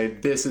able to say,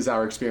 this is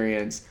our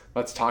experience.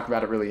 Let's talk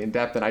about it really in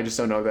depth. And I just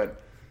don't know that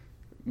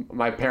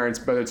my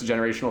parents, whether it's a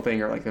generational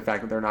thing or like the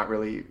fact that they're not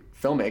really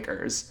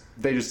filmmakers,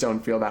 they just don't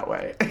feel that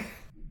way.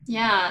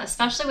 Yeah,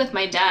 especially with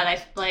my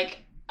dad.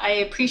 I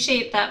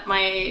appreciate that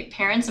my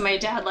parents and my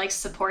dad like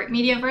support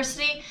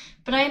Mediaversity,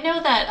 but I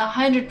know that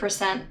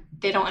 100%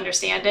 they don't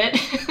understand it.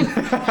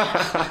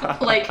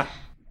 Like,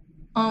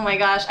 oh my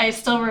gosh, I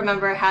still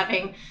remember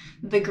having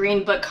the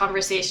Green Book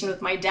conversation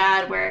with my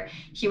dad where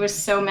he was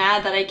so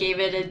mad that I gave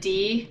it a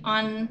D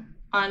on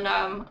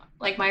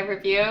like my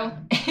review.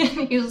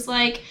 And he was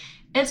like,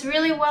 it's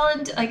really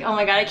like, oh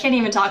my God, I can't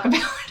even talk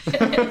about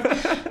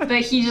it.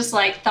 But he just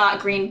like thought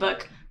Green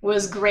Book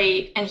was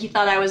great and he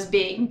thought I was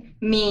being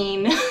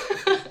mean.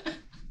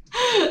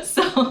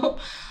 So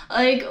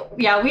like,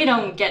 yeah, we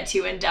don't get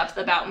too in depth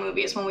about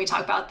movies when we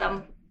talk about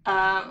them.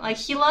 Like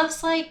he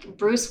loves like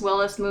Bruce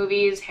Willis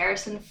movies,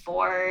 Harrison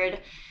Ford.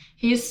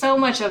 He's so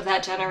much of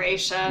that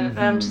generation. And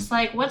I'm just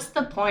like, what's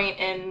the point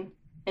in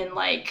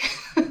like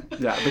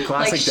yeah, the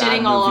classic like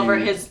shitting all movie. over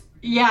his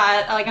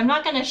like I'm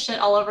not gonna shit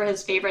all over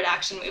his favorite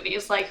action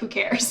movies. Like who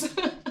cares?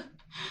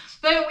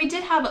 But we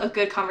did have a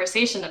good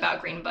conversation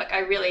about Green Book. I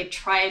really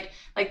tried,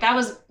 like that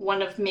was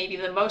one of maybe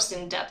the most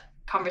in-depth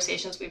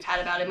conversations we've had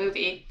about a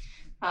movie,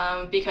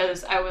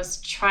 because I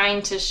was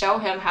trying to show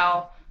him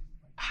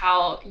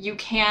how you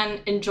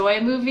can enjoy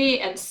a movie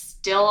and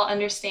still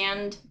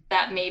understand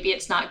that maybe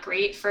it's not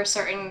great for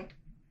certain,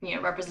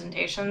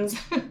 representations.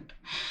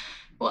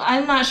 Well,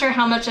 I'm not sure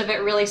how much of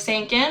it really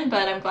sank in,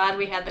 but I'm glad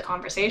we had the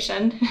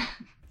conversation.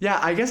 Yeah,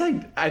 I guess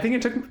I think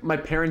it took my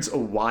parents a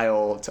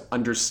while to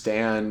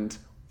understand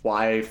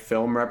why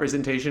film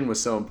representation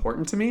was so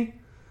important to me.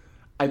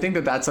 I think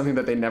that that's something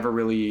that they never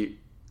really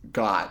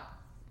got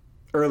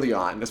early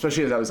on,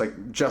 especially as I was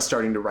like just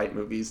starting to write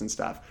movies and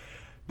stuff.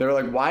 They were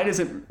like, why does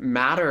it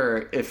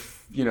matter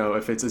if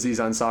it's Aziz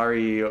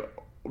Ansari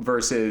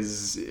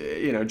versus,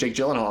 Jake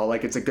Gyllenhaal?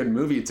 Like, it's a good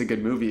movie. It's a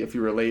good movie. If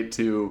you relate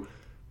to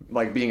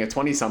like being a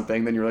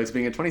 20-something, then you relate to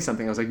being a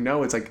 20-something. I was like,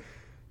 no, it's like,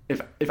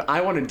 if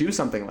I want to do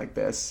something like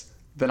this,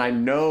 then I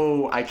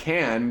know I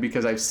can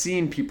because I've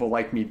seen people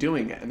like me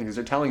doing it and because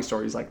they're telling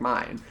stories like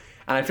mine.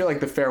 And I feel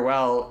like The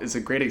Farewell is a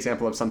great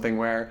example of something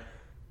where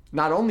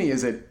not only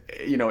is it,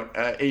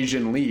 an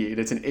Asian lead,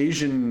 it's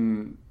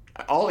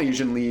all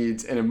Asian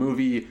leads in a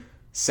movie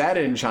set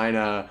in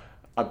China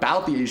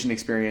about the Asian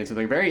experience with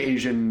a very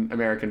Asian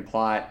American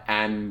plot.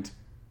 And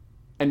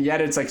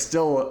yet it's like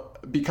still,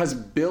 because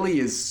Billy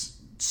is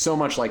so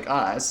much like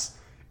us,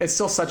 it's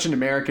still such an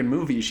American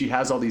movie. She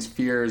has all these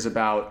fears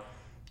about,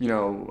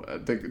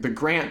 the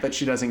grant that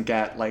she doesn't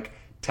get, like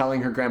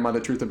telling her grandma the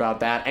truth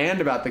about that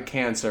and about the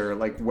cancer,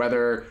 like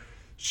whether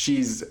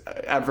she's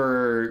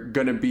ever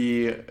going to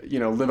be,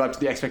 live up to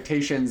the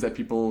expectations that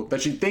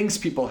she thinks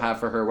people have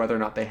for her, whether or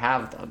not they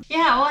have them.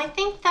 Yeah, well, I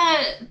think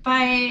that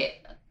by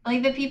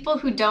like the people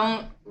who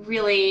don't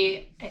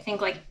really, I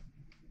think like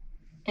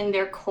in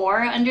their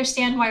core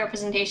understand why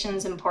representation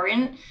is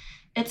important,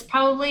 it's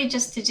probably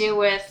just to do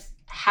with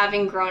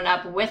having grown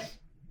up with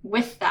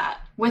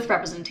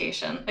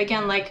representation.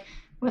 Again, like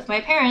with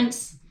my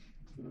parents,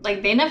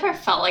 like they never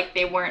felt like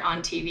they weren't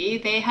on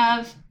TV. They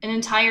have an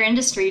entire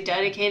industry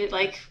dedicated,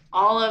 like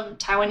all of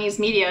Taiwanese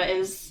media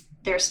is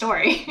their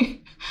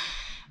story.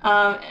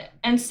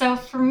 And so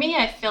for me,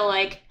 I feel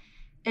like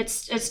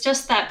it's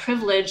just that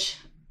privilege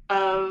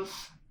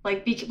of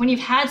like, when you've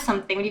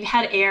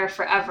had air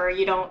forever,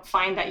 you don't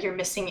find that you're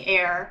missing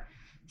air.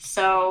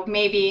 So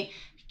maybe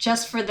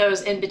just for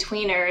those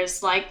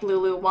in-betweeners like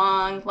Lulu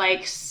Wang,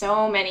 like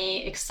so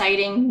many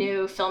exciting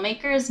new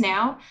filmmakers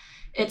now,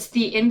 it's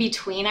the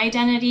in-between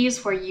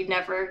identities where you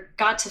never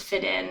got to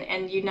fit in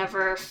and you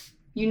never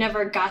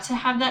got to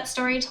have that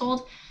story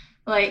told.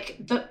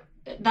 Like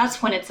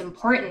that's when it's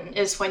important,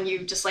 is when you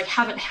just like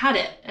haven't had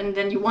it and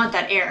then you want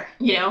that air,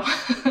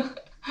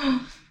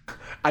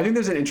 I think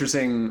there's an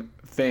interesting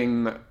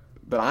thing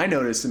that I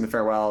noticed in The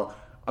Farewell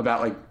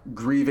about like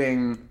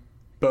grieving,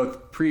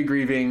 both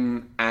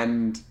pre-grieving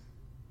and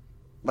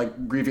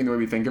like grieving the way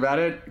we think about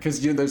it.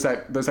 Because there's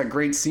that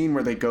great scene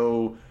where they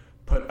go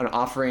put an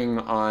offering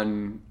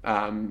on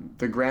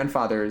the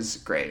grandfather's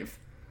grave,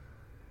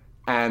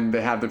 and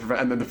they have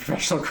and then the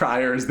professional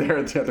crier is there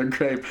at the other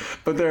grave.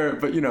 But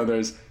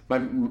there's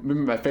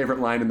my favorite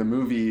line in the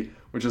movie,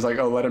 which is like,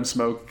 oh, let him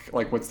smoke.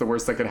 Like, what's the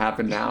worst that could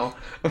happen now?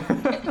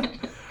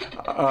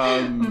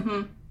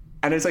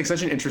 And it's like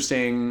such an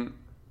interesting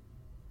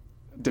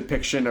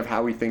depiction of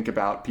how we think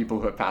about people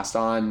who have passed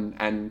on.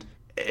 And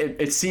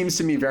it seems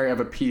to me very of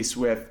a piece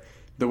with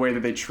the way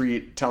that they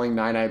treat telling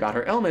Nai Nai about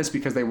her illness,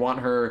 because they want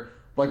her,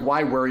 like,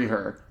 why worry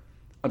her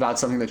about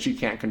something that she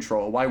can't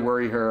control? Why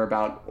worry her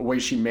about a way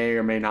she may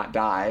or may not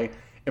die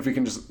if we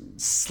can just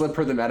slip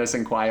her the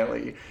medicine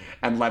quietly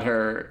and let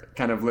her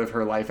kind of live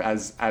her life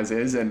as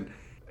is? And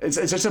it's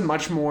just a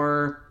much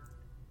more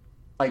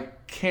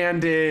like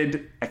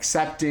candid,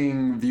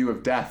 accepting view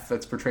of death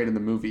that's portrayed in the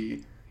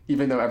movie.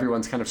 Even though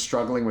everyone's kind of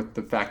struggling with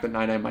the fact that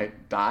Nai Nai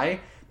might die,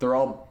 they're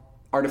all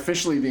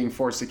artificially being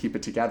forced to keep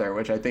it together,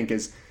 which I think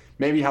is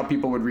maybe how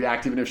people would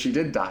react even if she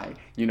did die,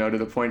 to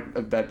the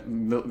point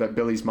that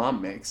Billy's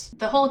mom makes.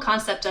 The whole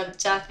concept of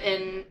death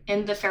in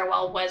The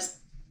Farewell was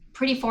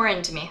pretty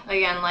foreign to me.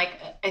 Again, like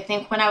I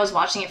think when I was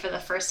watching it for the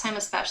first time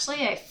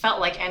especially, I felt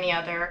like any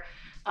other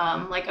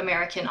like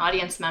American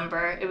audience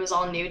member. It was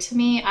all new to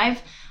me.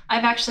 I've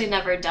actually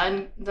never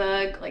done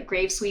the like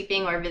grave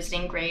sweeping or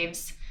visiting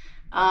graves.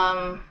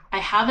 I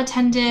have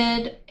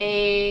attended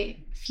a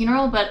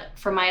funeral, but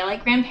for my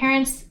like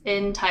grandparents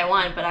in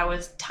Taiwan, but I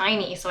was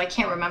tiny, so I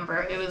can't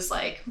remember. It was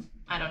like,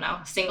 I don't know,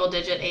 single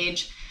digit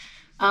age.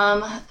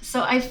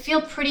 So I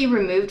feel pretty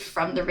removed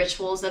from the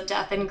rituals of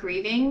death and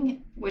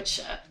grieving,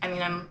 which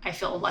I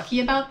feel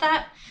lucky about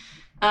that.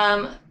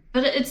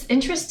 But it's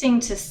interesting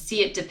to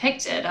see it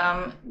depicted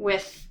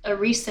with a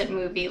recent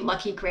movie,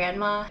 Lucky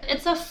Grandma.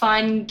 It's a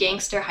fun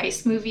gangster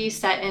heist movie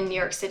set in New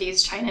York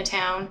City's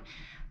Chinatown.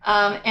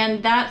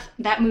 And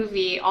that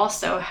movie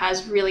also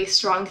has really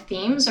strong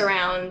themes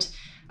around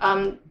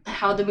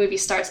how the movie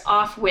starts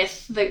off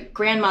with the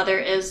grandmother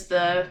is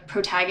the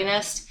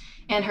protagonist,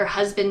 and her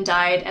husband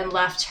died and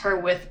left her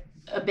with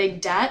a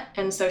big debt.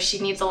 And so she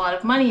needs a lot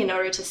of money in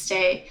order to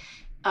stay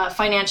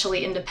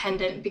financially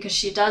independent because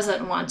she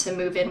doesn't want to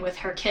move in with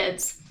her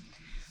kids.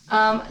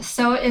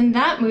 So in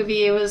that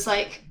movie, it was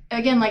like,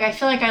 again, like I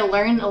feel like I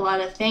learned a lot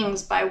of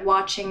things by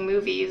watching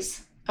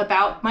movies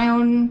about my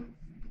own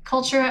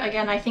culture.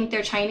 Again, I think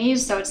they're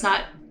Chinese, so it's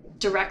not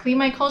directly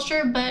my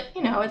culture, but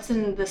it's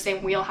in the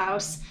same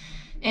wheelhouse.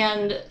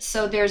 And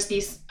so there's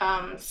these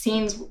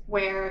scenes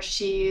where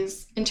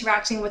she's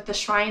interacting with the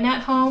shrine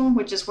at home,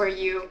 which is where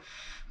you'll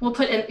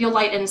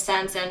light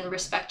incense and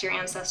respect your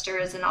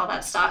ancestors and all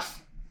that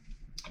stuff.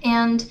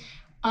 And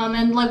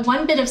like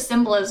one bit of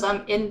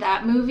symbolism in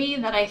that movie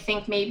that I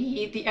think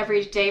maybe the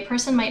everyday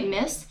person might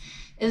miss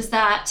is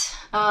that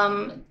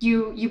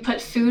you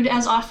put food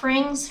as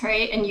offerings,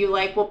 right? And you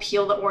like will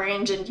peel the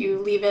orange and you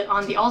leave it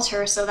on the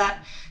altar so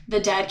that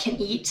the dead can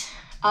eat.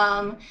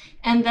 And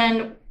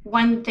then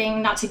one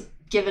thing, not to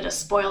give it a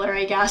spoiler,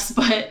 I guess,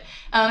 but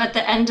at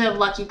the end of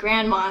Lucky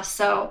Grandma,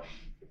 so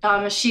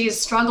she's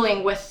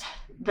struggling with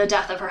the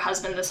death of her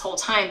husband this whole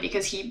time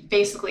because he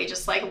basically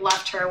just like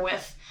left her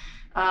with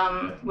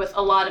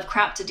a lot of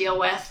crap to deal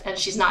with, and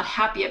she's not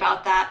happy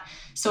about that.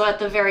 So at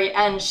the very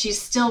end,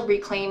 she's still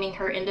reclaiming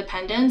her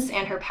independence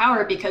and her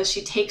power because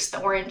she takes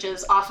the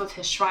oranges off of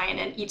his shrine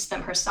and eats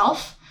them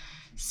herself.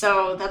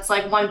 So that's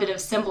like one bit of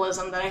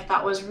symbolism that I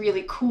thought was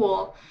really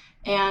cool.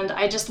 And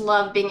I just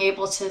love being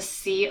able to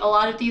see a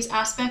lot of these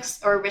aspects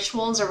or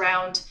rituals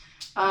around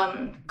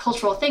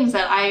cultural things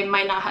that I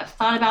might not have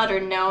thought about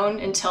or known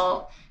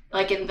until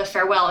like in The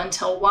Farewell,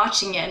 until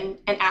watching it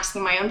and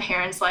asking my own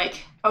parents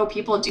like, oh,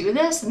 people do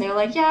this? And they're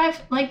like, yeah,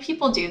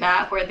 people do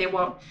that where they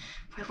won't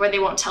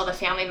tell the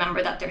family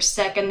member that they're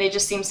sick, and they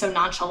just seem so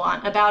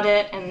nonchalant about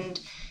it. And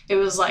it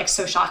was like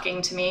so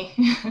shocking to me.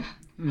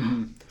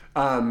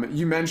 Mm-hmm.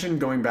 You mentioned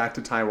going back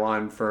to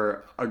Taiwan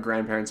for a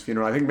grandparent's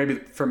funeral. I think maybe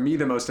for me,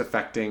 the most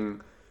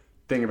affecting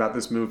thing about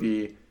this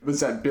movie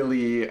was that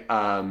Billy,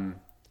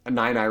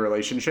 Nai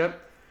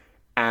relationship,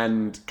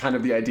 and kind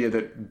of the idea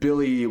that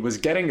Billy was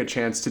getting a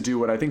chance to do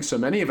what I think so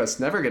many of us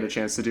never get a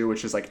chance to do,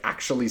 which is like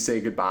actually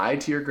say goodbye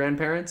to your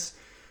grandparents.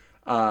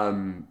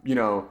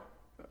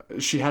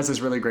 She has this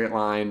really great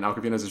line,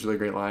 Awkwafina has this really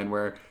great line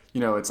where,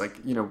 it's like,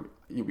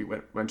 we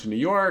went to New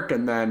York,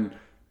 and then,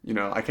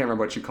 I can't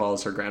remember what she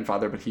calls her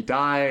grandfather, but he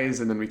dies,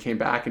 and then we came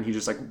back and he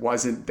just like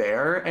wasn't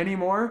there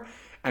anymore.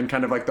 And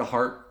kind of like the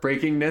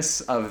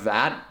heartbreakingness of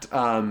that.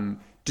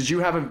 Did you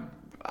have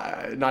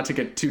not to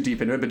get too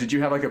deep into it, but did you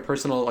have like a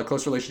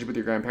close relationship with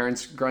your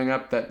grandparents growing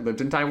up that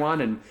lived in Taiwan?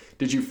 And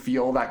did you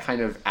feel that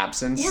kind of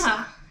absence?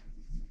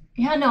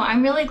 Yeah, no,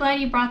 I'm really glad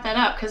you brought that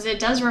up because it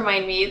does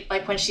remind me,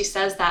 like when she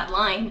says that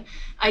line,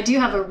 I do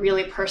have a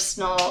really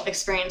personal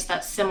experience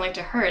that's similar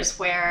to hers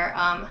where,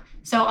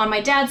 so on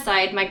my dad's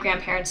side, my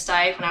grandparents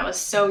died when I was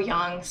so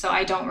young, so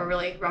I don't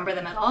really remember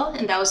them at all.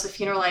 And that was the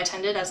funeral I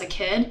attended as a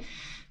kid.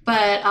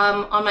 But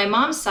on my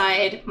mom's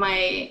side,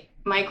 my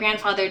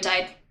grandfather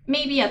died,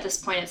 maybe at this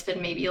point, it's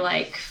been maybe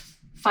like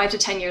 5 to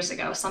 10 years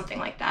ago, something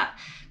like that.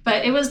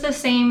 But it was the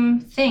same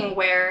thing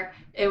where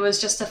it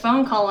was just a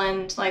phone call,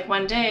 and like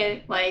one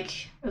day,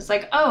 like it was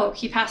like, oh,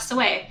 he passed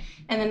away.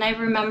 And then I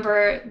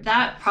remember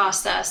that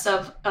process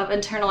of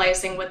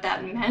internalizing what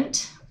that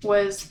meant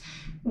was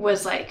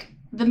like,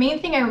 the main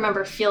thing I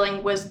remember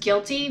feeling was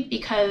guilty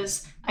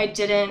because I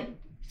didn't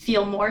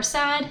feel more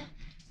sad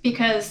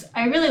because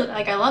I really,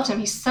 I loved him.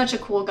 He's such a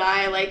cool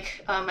guy.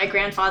 Like my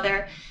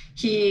grandfather,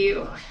 he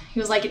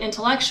was like an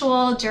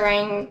intellectual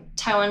during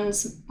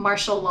Taiwan's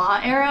martial law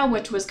era,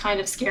 which was kind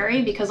of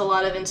scary because a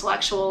lot of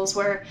intellectuals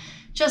were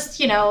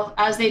just,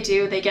 as they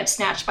do, they get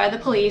snatched by the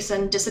police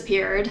and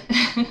disappeared.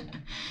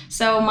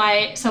 So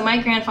my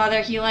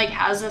grandfather, he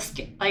has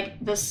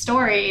this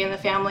story in the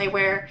family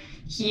where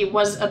he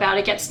was about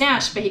to get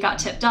snatched, but he got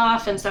tipped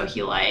off, and so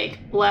he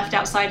left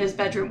outside his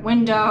bedroom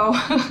window.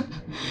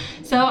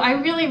 So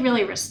I really,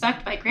 really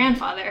respect my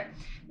grandfather,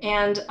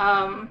 and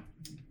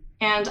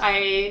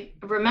I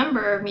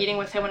remember meeting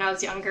with him when I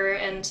was younger,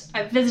 and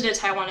I visited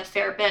Taiwan a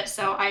fair bit,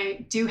 so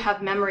I do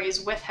have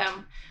memories with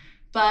him.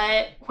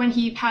 But when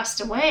he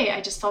passed away,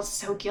 I just felt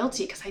so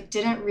guilty because I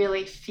didn't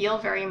really feel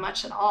very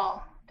much at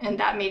all, and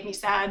that made me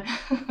sad.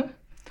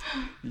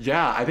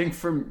 Yeah, I think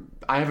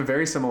I have a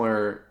very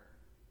similar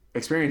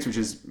experience, which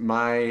is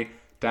my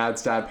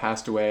dad's dad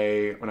passed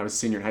away when I was a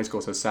senior in high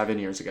school, so 7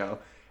 years ago.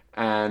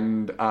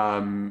 And,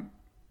 I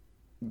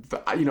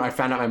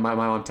found out my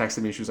mom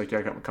texted me. She was like,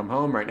 yeah, come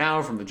home right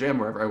now from the gym,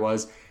 wherever I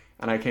was.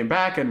 And I came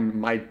back and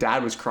my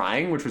dad was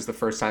crying, which was the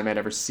first time I'd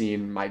ever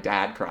seen my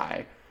dad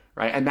cry.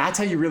 Right. And that's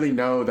how you really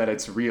know that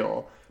it's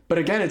real. But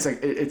again, it's like,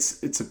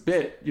 it's a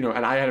bit,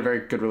 and I had a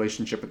very good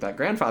relationship with that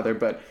grandfather,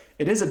 but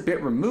it is a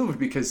bit removed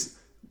because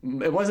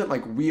it wasn't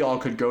like we all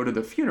could go to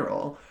the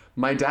funeral.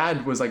 My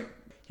dad was like,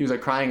 he was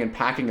like crying and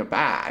packing a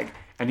bag,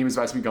 and he was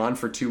about to be gone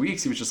for 2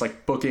 weeks. He was just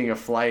like booking a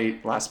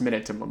flight last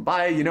minute to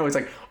Mumbai. It's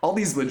like all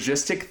these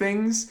logistic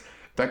things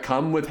that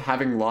come with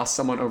having lost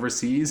someone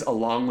overseas,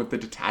 along with the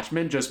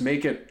detachment, just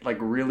make it like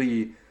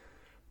really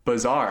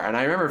bizarre. And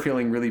I remember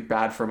feeling really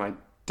bad for my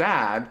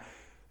dad,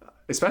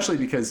 especially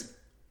because,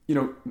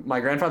 my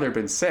grandfather had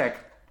been sick,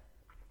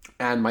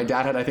 and my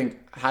dad had, I think,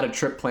 had a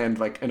trip planned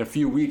like in a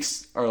few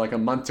weeks or like a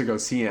month to go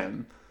see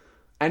him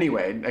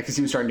anyway, because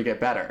he was starting to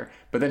get better.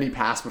 But then he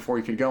passed before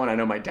he could go, and I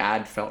know my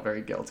dad felt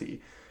very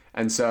guilty.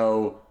 And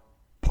so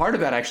part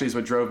of that actually is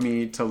what drove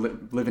me to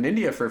live in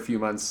India for a few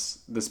months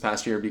this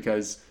past year,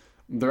 because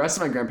the rest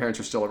of my grandparents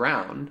are still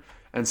around.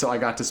 And so I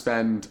got to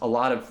spend a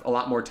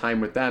lot more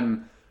time with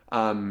them,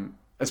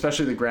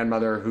 especially the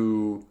grandmother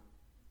whose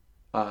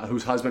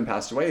husband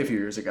passed away a few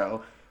years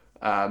ago.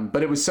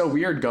 But it was so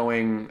weird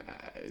going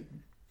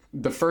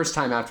the first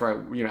time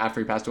after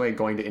he passed away,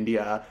 going to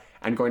India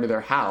and going to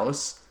their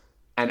house,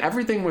 and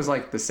everything was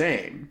like the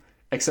same,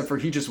 except for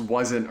he just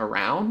wasn't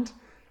around.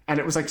 And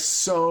it was like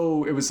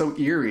it was so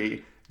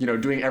eerie,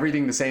 doing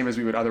everything the same as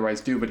we would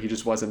otherwise do, but he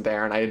just wasn't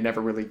there. And I had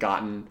never really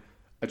gotten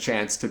a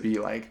chance to be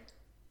like,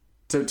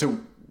 to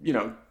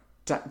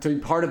be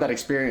part of that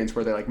experience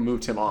where they like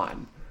moved him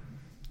on,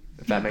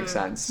 if that makes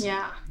sense.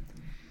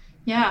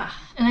 Yeah.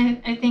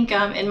 And I think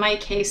in my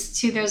case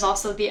too, there's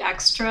also the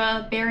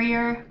extra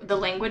barrier, the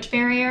language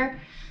barrier.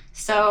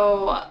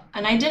 So,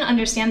 and I didn't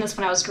understand this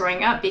when I was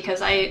growing up,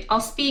 because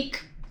I'll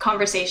speak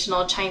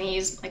conversational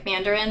Chinese, like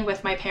Mandarin,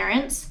 with my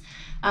parents.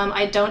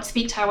 I don't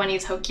speak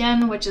Taiwanese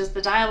Hokkien, which is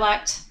the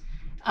dialect.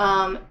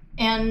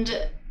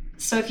 And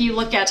so if you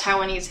look at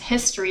Taiwanese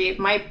history,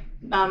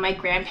 my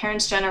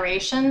grandparents'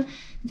 generation,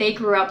 they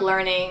grew up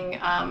learning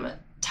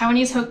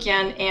Taiwanese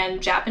Hokkien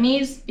and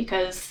Japanese,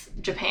 because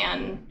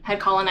Japan had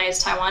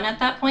colonized Taiwan at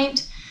that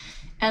point.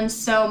 And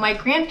so my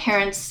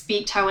grandparents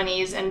speak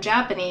Taiwanese and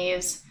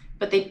Japanese,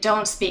 but they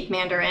don't speak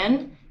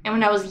Mandarin. And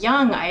when I was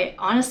young, I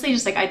honestly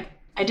just I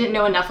didn't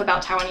know enough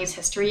about Taiwanese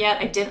history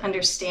yet. I didn't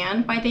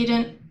understand why they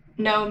didn't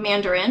know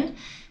Mandarin.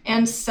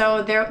 And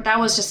so that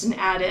was just an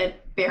added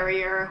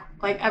barrier.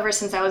 Like ever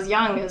since I was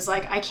young, is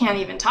like, I can't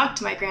even talk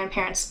to my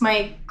grandparents.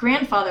 My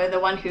grandfather, the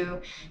one who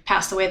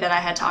passed away that I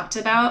had talked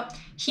about,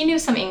 he knew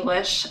some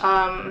English.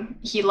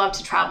 He loved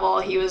to travel.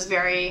 He was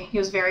very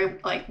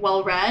like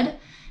well read.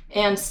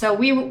 And so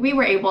we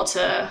were able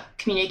to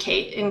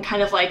communicate in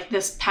kind of like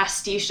this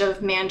pastiche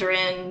of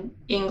Mandarin,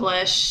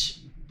 English,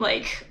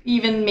 like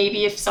even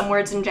maybe if some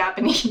words in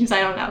Japanese, I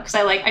don't know, because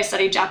I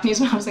studied Japanese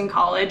when I was in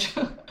college.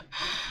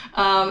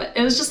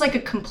 It was just like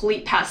a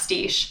complete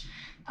pastiche.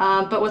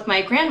 But with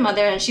my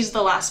grandmother, and she's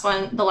the last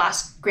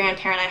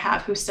grandparent I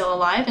have who's still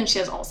alive, and she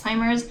has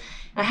Alzheimer's, and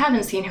I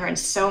haven't seen her in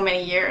so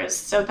many years.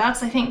 So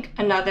that's, I think,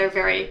 another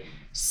very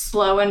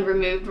slow and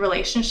removed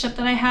relationship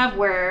that I have,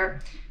 where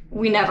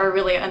we never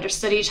really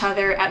understood each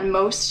other. At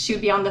most, she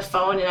would be on the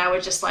phone and I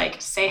would just like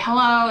say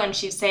hello, and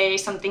she'd say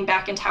something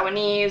back in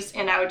Taiwanese,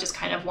 and I would just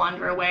kind of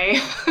wander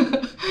away.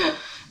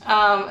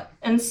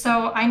 And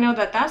so I know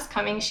that that's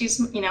coming. She's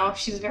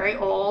very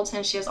old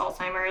and she has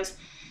Alzheimer's.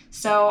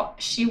 So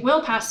she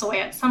will pass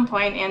away at some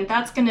point, and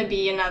that's going to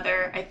be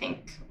another, I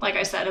think, like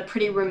I said, a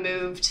pretty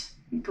removed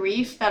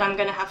grief that I'm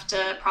going to have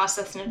to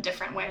process in a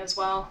different way as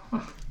well.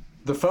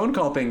 The phone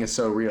call thing is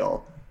so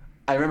real.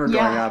 I remember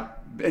growing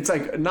up, it's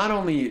like not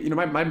only,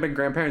 my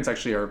grandparents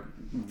actually are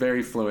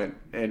very fluent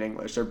in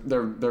English.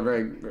 They're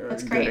very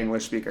good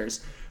English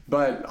speakers.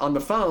 But on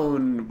the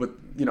phone with,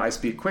 I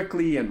speak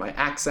quickly and my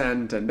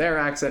accent and their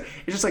accent.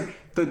 It's just like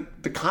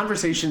the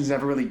conversations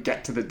never really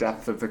get to the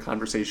depth of the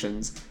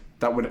conversations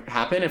that would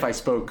happen if I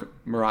spoke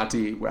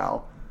Marathi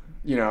well,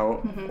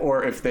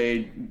 or if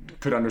they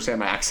could understand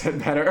my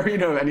accent better,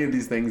 or, any of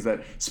these things,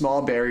 that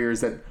small barriers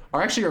that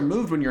are actually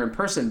removed when you're in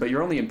person, but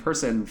you're only in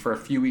person for a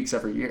few weeks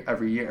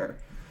every year.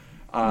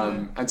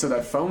 And so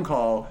that phone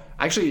call,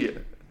 actually,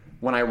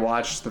 when I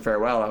watched The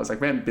Farewell, I was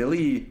like, man,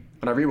 Billy,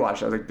 when I rewatched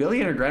it, I was like, Billy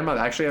and her grandmother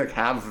actually like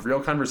have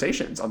real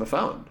conversations on the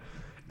phone,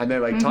 and they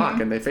like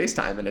talk and they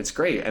FaceTime, and it's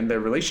great. And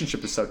their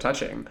relationship is so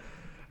touching.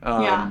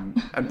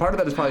 And part of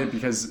that is probably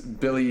because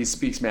Billy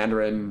speaks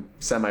Mandarin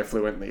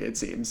semi-fluently, it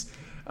seems.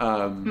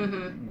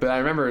 But I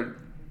remember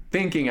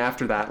thinking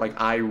after that, like,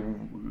 I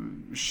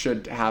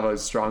should have a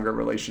stronger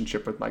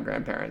relationship with my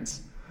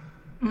grandparents.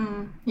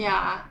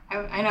 Yeah,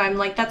 I know. I'm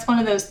like, that's one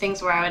of those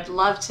things where I would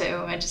love to.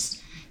 I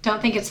just don't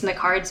think it's in the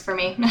cards for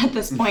me at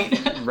this point.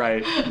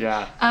 Right.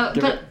 Yeah.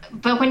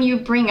 But when you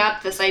bring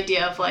up this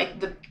idea of like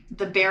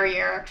the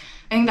barrier,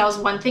 I think that was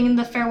one thing in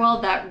The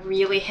Farewell that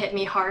really hit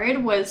me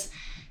hard was,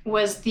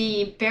 was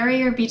the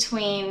barrier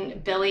between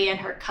Billy and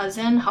her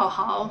cousin, Hao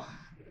Hao.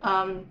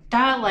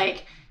 That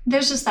like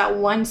there's just that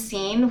one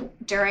scene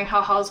during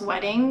Hao Hao's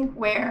wedding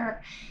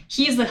where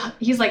he's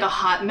like a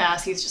hot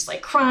mess. He's just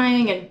like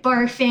crying and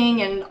barfing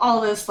and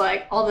all this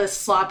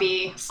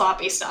sloppy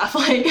stuff.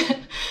 Like,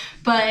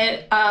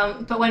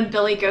 but when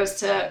Billy goes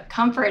to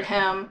comfort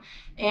him,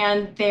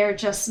 and they're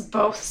just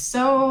both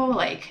so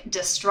like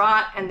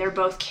distraught, and they're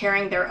both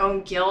carrying their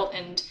own guilt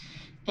and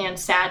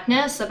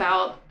sadness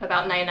about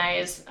Nai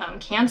Nai's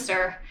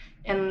cancer,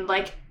 and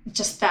like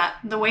just that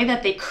the way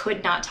that they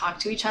could not talk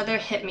to each other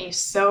hit me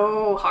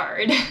so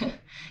hard. It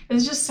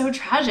was just so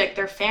tragic.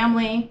 They're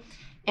family,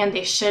 and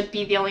they should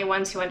be the only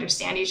ones who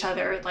understand each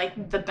other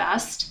like the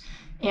best,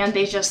 and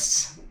they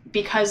just,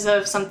 because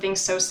of something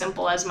so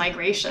simple as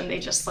migration, they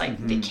just like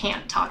they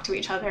can't talk to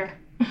each other.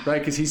 Right,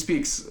 because he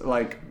speaks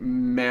like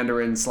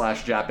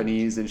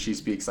Mandarin/Japanese and she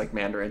speaks like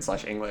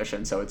Mandarin/English,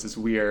 and so it's this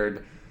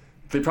weird.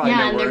 They probably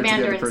know words to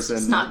the other person.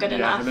 It's not good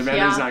enough. And the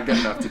Mandarin's not good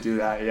enough to do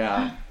that.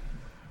 Yeah.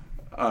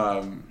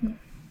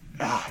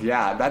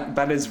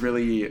 That is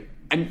really,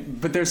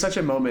 but there's such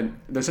a moment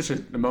in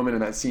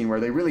that scene where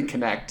they really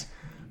connect,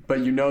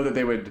 but you know that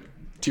they would,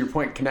 to your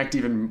point, connect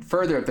even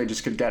further if they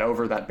just could get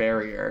over that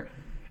barrier,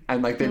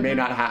 and like they may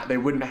not have, they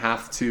wouldn't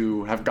have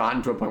to have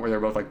gotten to a point where they're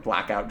both like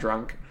blackout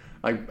drunk,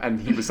 like, and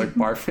he was like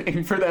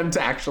barfing for them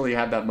to actually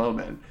have that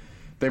moment.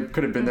 They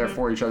could have been there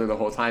for each other the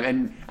whole time.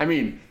 And I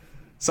mean,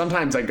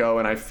 sometimes I go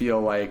and I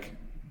feel like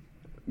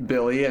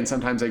Billy, and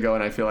sometimes I go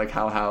and I feel like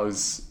Hao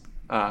Hao's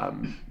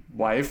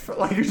wife.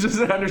 Like, you just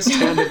don't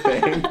understand the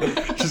thing.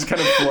 She's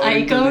kind of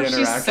floating through the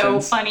interactions. She's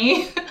so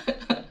funny.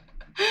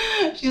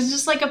 She's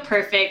just like a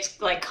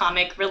perfect like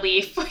comic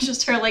relief.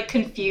 Just her like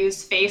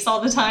confused face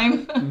all the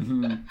time.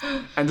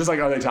 And just like,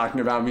 are they talking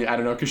about me? I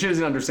don't know, because she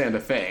doesn't understand a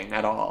thing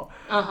at all.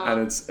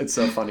 And it's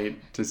so funny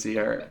to see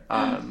her.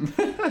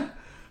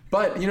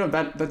 But you know,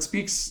 that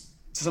speaks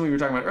to something we were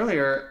talking about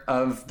earlier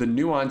of the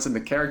nuance and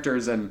the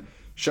characters and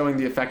showing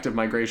the effect of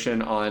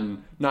migration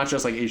on not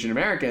just like Asian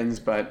Americans,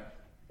 but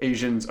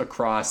Asians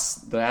across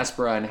the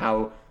diaspora, and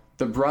how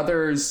the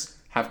brothers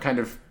have kind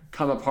of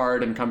come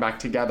apart and come back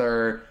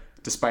together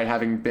despite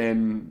having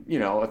been, you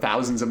know,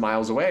 thousands of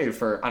miles away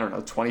for, I don't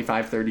know,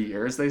 25, 30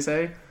 years, they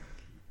say.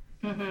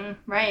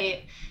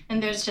 Right.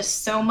 And there's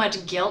just so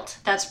much guilt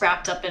that's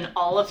wrapped up in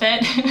all of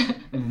it.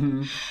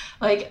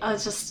 Like,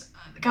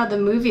 God, the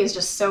movie is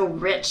just so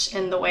rich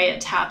in the way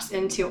it taps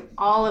into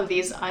all of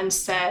these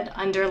unsaid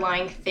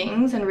underlying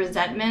things and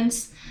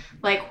resentments.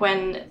 Like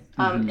when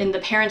in the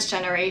parents'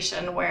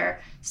 generation,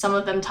 where some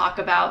of them talk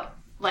about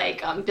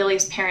like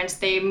Billy's parents,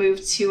 they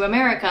moved to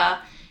America,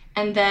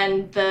 and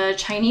then the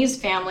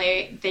Chinese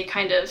family, they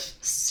kind of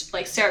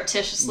like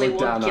surreptitiously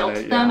will guilt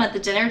them at the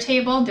dinner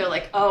table. They're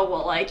like, oh,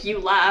 well, like you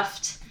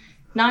left,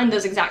 not in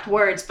those exact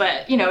words,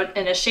 but you know,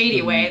 in a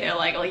shady way. They're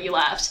like, oh, you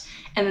left.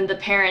 And then the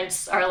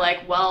parents are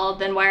like, well,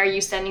 then why are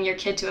you sending your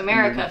kid to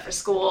America for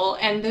school?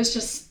 And there's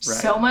just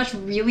so much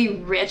really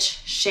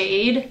rich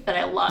shade that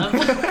I love.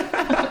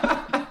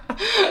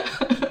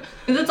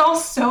 Because it's all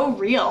so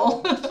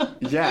real.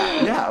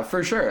 Yeah,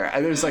 for sure.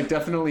 And there's like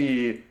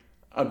definitely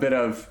a bit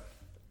of,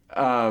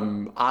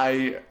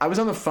 I was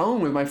on the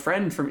phone with my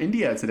friend from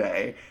India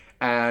today,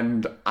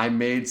 and I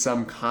made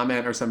some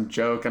comment or some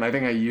joke, and I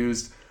think I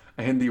used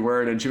a Hindi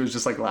word, and she was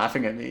just like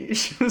laughing at me.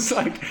 She was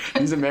like,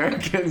 these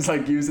Americans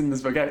like using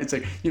this vocabulary. It's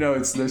like, you know,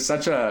 there's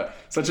such a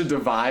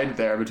divide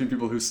there between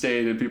people who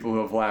stayed and people who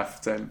have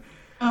left, and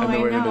the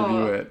way they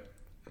view it.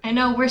 I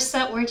know, we're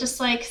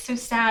just like so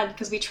sad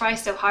because we try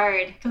so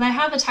hard. Because I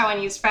have a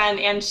Taiwanese friend,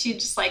 and she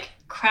just like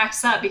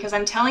cracks up because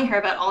I'm telling her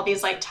about all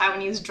these like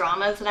Taiwanese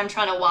dramas that I'm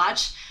trying to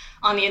watch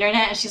on the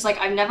internet, and she's like,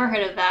 I've never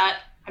heard of that.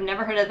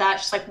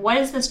 She's like, what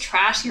is this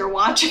trash you're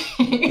watching?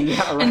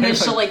 Yeah, right. And then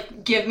she'll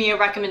like give me a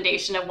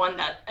recommendation of one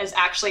that is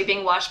actually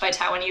being watched by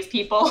Taiwanese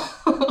people.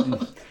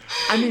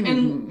 I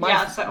mean,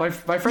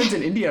 my friends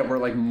in India were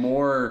like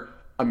more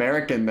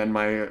American than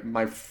my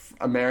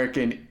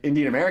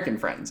Indian American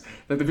friends.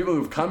 Like the people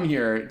who've come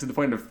here, to the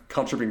point of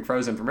culture being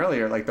frozen from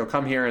earlier, like they'll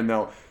come here and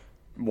they'll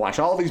watch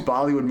all these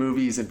Bollywood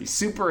movies and be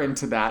super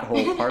into that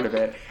whole part of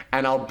it.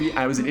 And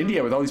I was in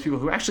India with all these people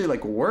who actually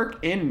like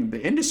work in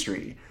the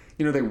industry.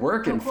 You know, they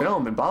work in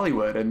film and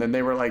Bollywood, and then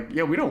they were like,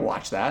 "Yo, we don't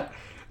watch that.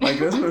 Like,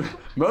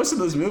 most of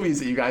those movies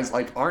that you guys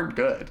like aren't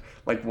good.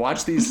 Like,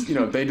 watch these. You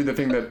know, they do the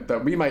thing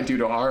that we might do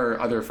to our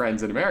other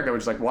friends in America,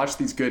 which is like watch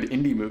these good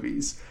indie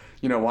movies.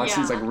 You know, watch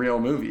these like real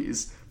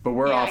movies. But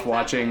we're off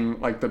watching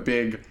like the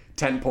big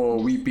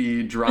tentpole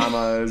weepy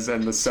dramas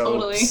and the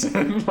soaps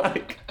and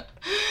like."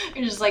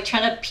 You're just like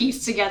trying to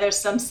piece together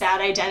some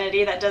sad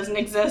identity that doesn't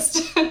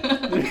exist.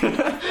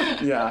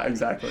 Yeah,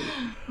 exactly.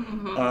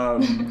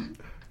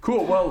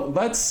 Cool. Well,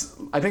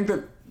 I think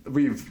that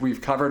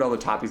we've covered all the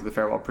topics of the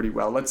farewell pretty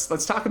well.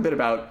 Let's talk a bit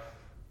about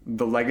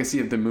the legacy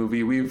of the movie.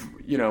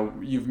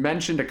 You've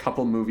mentioned a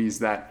couple movies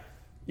that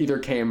either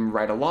came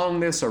right along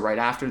this or right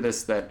after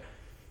this that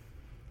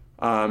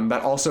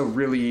also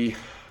really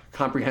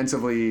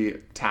comprehensively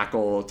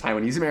tackle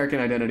Taiwanese American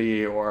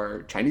identity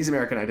or Chinese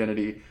American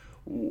identity.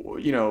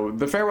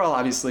 The Farewell,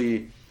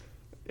 obviously,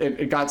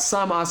 it got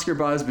some Oscar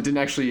buzz, but didn't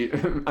actually,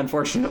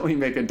 unfortunately,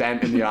 make a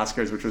dent in the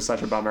Oscars, which was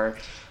such a bummer.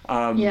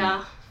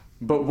 Yeah.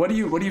 But what do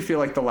you feel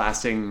like the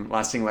lasting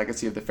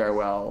legacy of The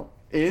Farewell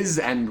is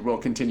and will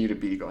continue to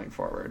be going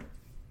forward?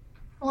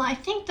 Well, I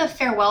think The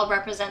Farewell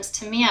represents,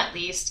 to me at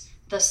least,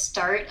 the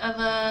start of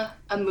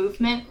a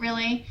movement,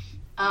 really.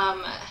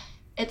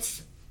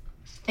 It's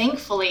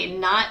thankfully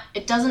not,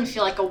 it doesn't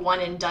feel like a one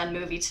and done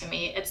movie to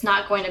me. It's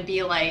not going to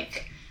be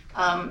like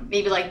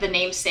maybe like The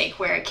Namesake,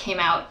 where it came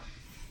out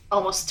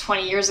almost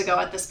 20 years ago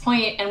at this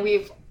point, and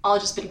we've all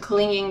just been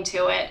clinging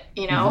to it,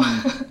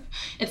 Mm-hmm.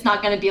 It's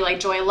not going to be like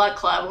Joy Luck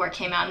Club, where it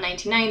came out in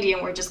 1990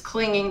 and we're just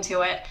clinging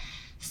to it.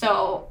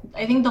 So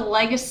I think the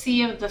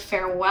legacy of The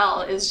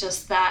Farewell is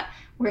just that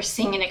we're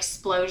seeing an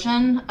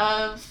explosion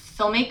of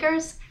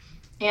filmmakers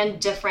and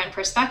different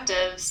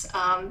perspectives.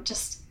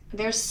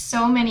 There's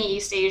so many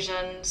East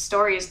Asian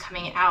stories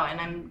coming out,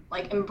 and I'm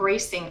like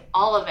embracing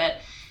all of it.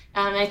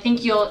 And I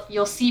think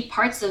you'll see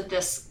parts of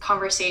this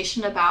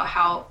conversation about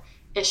how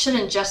it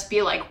shouldn't just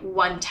be like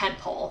one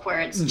tentpole where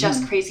it's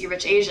just Crazy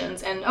Rich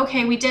Asians. And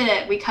okay, we did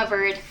it. We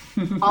covered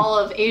all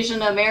of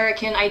Asian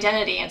American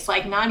identity. It's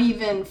like not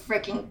even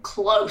freaking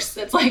close.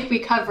 It's like we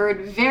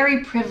covered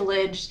very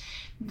privileged,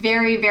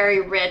 very,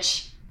 very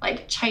rich,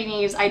 like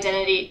Chinese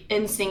identity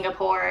in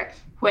Singapore,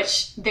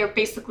 which they're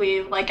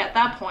basically like at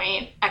that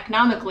point,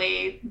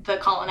 economically, the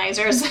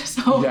colonizers.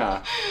 So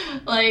yeah.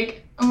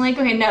 Like, I'm like,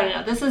 okay,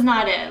 no, this is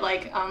not it.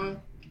 Like,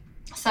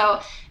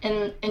 so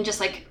in just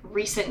like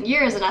recent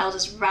years, and I'll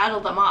just rattle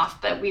them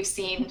off, but we've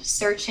seen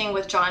Searching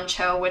with John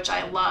Cho, which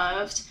I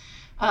loved.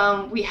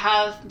 We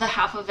have The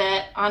Half of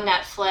It on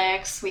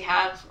Netflix. We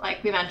have,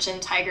 like we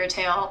mentioned, Tiger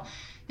Tail.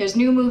 There's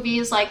new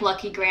movies like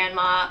Lucky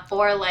Grandma,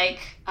 or like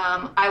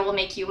I Will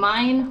Make You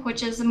Mine,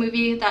 which is a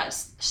movie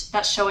that's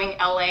showing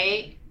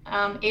LA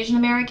Asian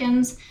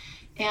Americans,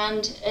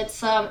 and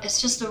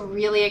it's just a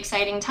really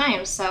exciting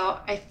time. So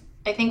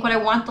I think what I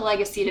want the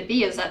legacy to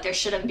be is that there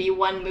shouldn't be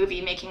one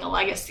movie making a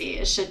legacy.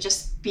 It should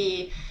just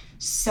be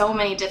so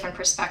many different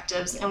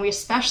perspectives, and we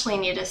especially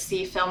need to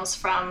see films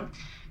from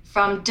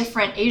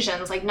different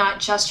Asians, like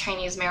not just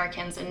Chinese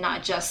Americans and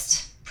not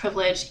just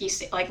privileged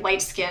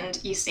light-skinned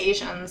East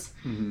Asians.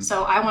 Mm-hmm.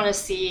 So I want to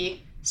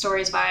see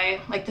stories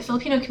by like the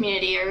Filipino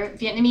community or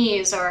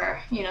Vietnamese,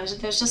 or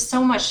there's just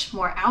so much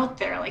more out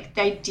there. Like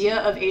the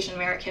idea of Asian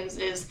Americans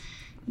is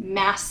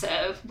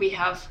massive. We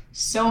have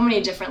so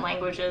many different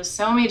languages,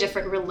 so many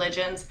different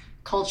religions,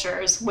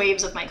 cultures,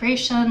 waves of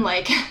migration.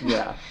 Like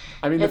yeah,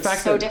 I mean the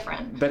fact so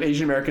different that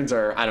Asian Americans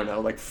are, I don't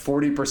know, like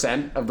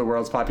 40% of the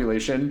world's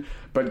population,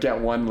 but get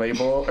one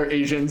label, or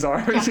Asians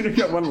are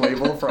get one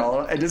label for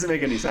all. It doesn't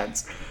make any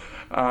sense.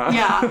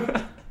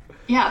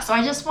 Yeah. So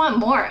I just want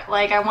more.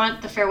 Like I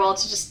want The Farewell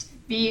to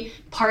just be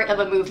part of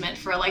a movement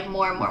for like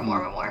more and more and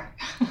more and more.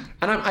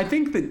 And I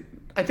think that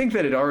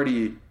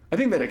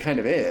it kind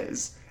of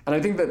is. And I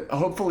think that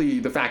hopefully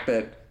the fact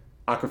that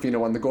Awkwafina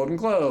won the Golden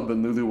Globe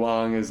and Lulu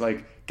Wang is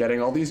like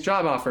getting all these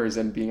job offers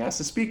and being asked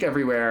to speak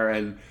everywhere,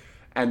 and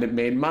it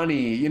made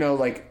money,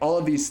 like all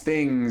of these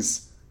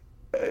things.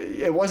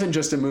 It wasn't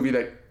just a movie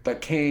that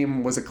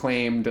was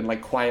acclaimed and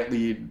like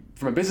quietly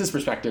from a business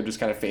perspective just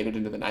kind of faded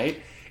into the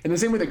night. In the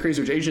same way that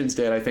Crazy Rich Asians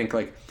did, I think,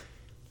 like,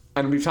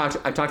 and I've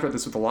talked about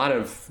this with a lot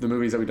of the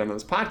movies that we've done on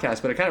this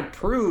podcast, but it kind of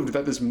proved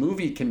that this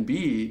movie can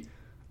be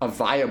a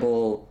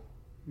viable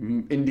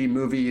indie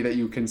movie that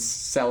you can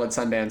sell at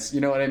Sundance.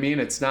 You know what I mean?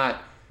 It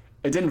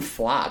didn't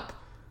flop.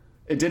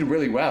 It did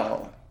really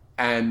well.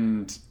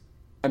 And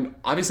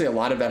obviously a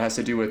lot of that has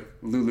to do with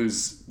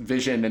Lulu's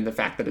vision and the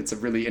fact that it's a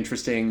really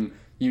interesting,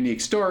 unique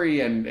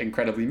story and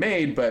incredibly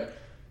made. But,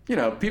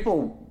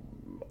 people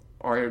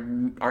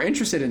are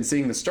interested in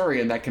seeing the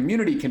story, and that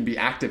community can be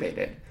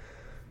activated.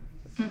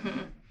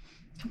 Mm-hmm.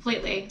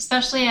 Completely,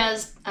 especially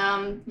as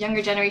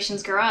younger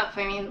generations grow up.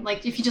 I mean,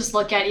 like if you just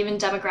look at even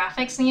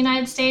demographics in the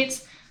United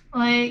States,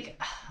 like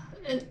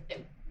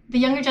the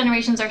younger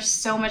generations are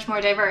so much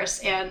more diverse,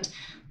 and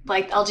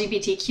like the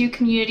LGBTQ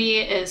community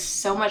is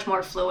so much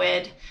more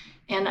fluid.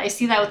 And I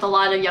see that with a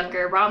lot of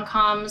younger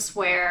rom-coms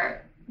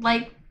where,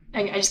 like,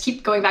 I just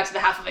keep going back to The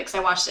Half of It because I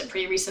watched it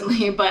pretty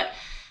recently, but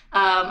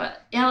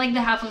like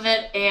The Half of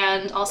It,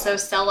 and also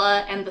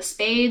Stella and the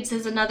Spades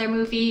is another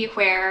movie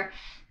where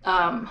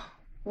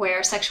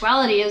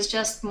sexuality is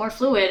just more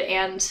fluid,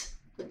 and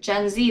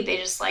Gen Z, they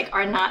just like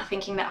are not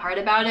thinking that hard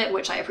about it,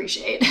 which I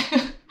appreciate.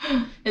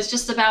 It's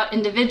just about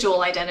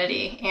individual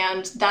identity,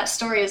 and that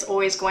story is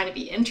always going to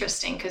be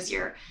interesting because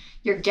you're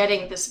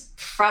getting this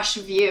fresh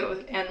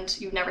view and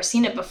you've never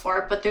seen it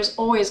before, but there's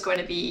always going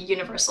to be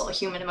universal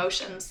human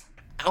emotions.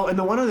 Oh, and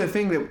the one other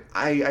thing that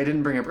I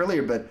didn't bring up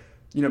earlier, but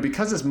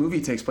because this movie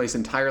takes place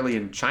entirely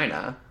in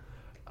China,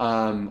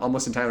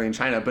 almost entirely in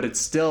China, but it's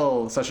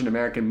still such an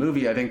American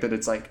movie, I think that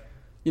it's like,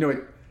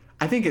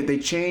 they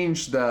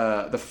changed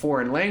the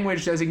foreign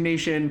language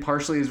designation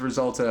partially as a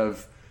result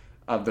of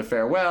The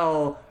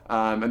Farewell,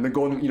 and the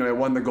Golden, it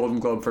won the Golden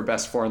Globe for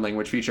Best Foreign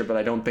Language Feature, but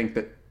I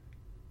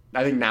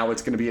think now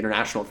it's going to be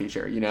international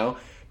feature,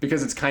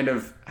 because it's kind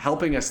of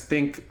helping us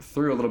think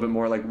through a little bit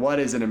more, like, what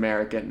is an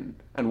American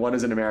and what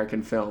does an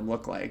American film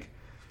look like?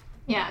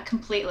 Yeah,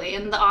 completely.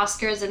 And the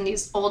Oscars and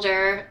these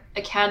older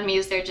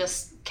academies, they're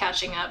just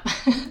catching up.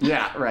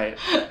 Yeah, right.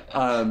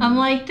 I'm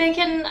like, they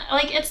can,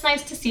 like, it's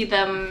nice to see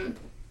them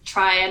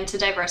try and to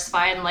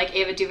diversify, and like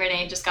Ava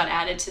DuVernay just got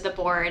added to the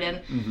board,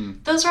 and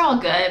those are all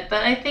good.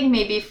 But I think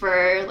maybe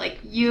for like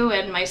you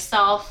and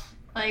myself,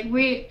 like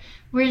we're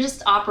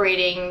just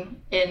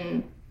operating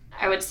in,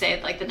 I would say,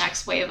 like the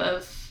next wave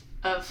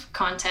of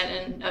content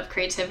and of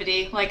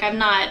creativity. Like I'm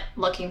not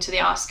looking to the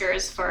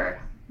Oscars for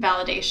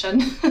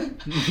validation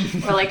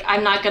or like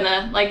I'm not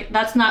gonna, like,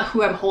 that's not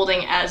who I'm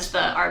holding as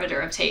the arbiter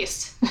of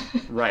taste.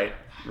 Right,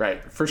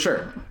 for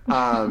sure.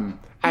 And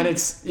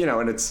it's, you know,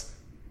 and it's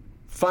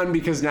fun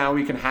because now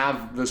we can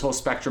have this whole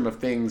spectrum of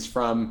things,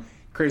 from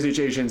Crazy Rich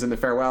Asians and The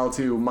Farewell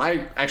to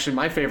one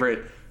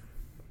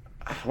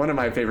of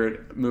my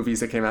favorite movies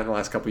that came out in the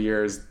last couple of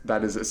years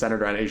that is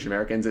centered around Asian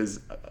Americans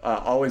is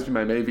Always Be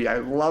My Maybe. I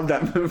love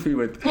that movie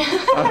with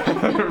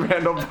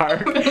Randall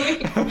Park.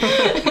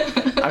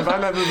 I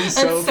find that movie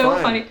so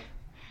funny.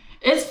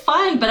 It's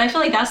fun, but I feel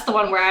like that's the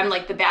one where I'm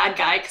like the bad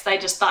guy, because I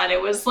just thought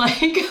it was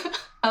like,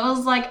 I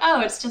was like,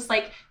 oh, it's just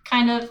like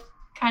kind of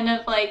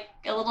like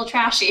a little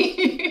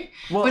trashy.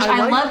 Well, which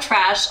I love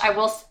trash. I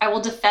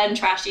will defend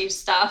trashy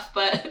stuff,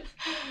 but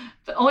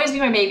Always Be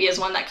My Maybe is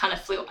one that kind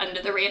of flew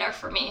under the radar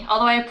for me.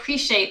 Although I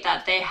appreciate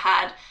that they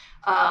had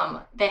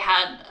a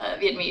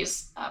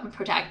Vietnamese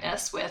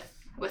protagonist with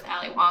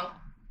Ali Wong.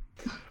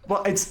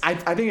 Well, I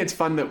think it's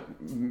fun that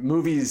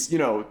movies, you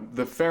know,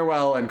 The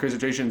Farewell and Crazy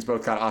Rich Asians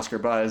both got Oscar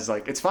buzz.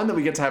 Like, it's fun that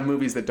we get to have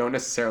movies that don't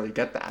necessarily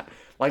get that.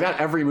 Like, not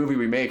every movie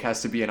we make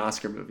has to be an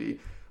Oscar movie.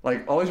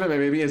 Like, Always Be My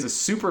Maybe is a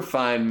super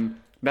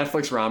fun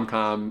Netflix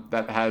rom-com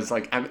that has,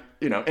 like,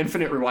 you know,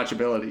 infinite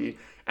rewatchability.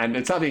 And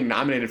it's not being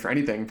nominated for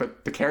anything,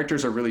 but the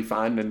characters are really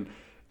fun. And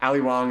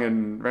Ali Wong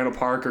and Randall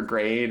Park are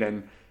great.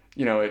 And,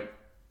 you know,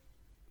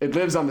 it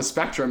lives on the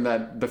spectrum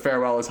that The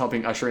Farewell is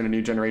helping usher in a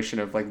new generation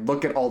of, like,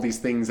 look at all these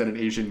things that an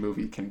Asian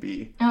movie can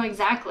be. Oh,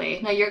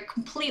 exactly. No, you're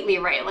completely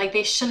right. Like,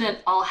 they shouldn't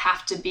all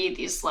have to be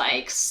these,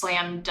 like,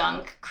 slam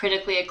dunk,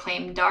 critically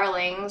acclaimed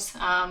darlings.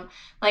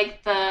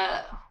 Like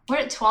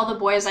To All the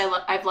Boys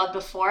I've Loved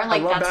Before.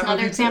 Like, that's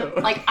another example.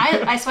 Too. Like,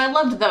 so I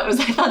loved those.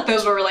 I thought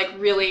those were, like,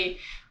 really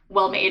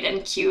well made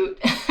and cute.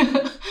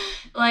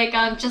 Like,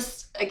 I'm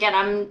just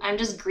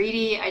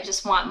greedy. I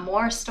just want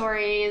more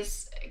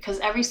stories, because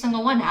every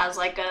single one has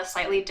like a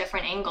slightly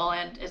different angle,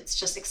 and it's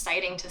just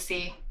exciting to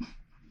see.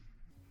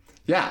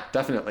 Yeah,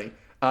 definitely.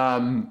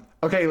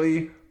 Okay,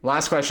 Lee,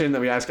 last question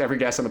that we ask every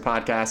guest on the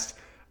podcast.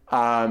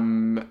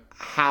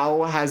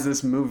 How has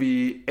this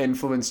movie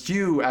influenced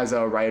you as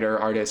a writer,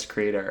 artist,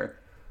 creator?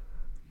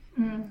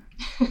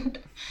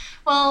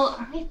 Well,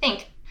 let me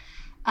think.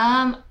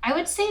 I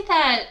would say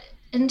that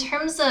in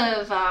terms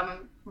of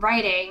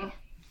writing,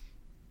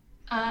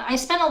 I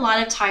spent a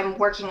lot of time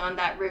working on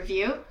that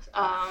review,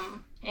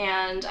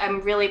 and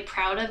I'm really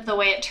proud of the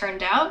way it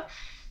turned out.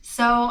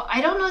 So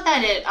I don't know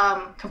that it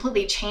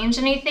completely changed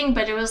anything,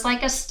 but it was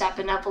like a step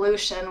in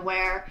evolution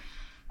where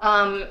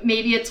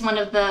maybe it's one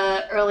of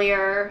the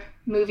earlier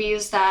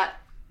movies that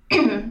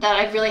that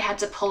I've really had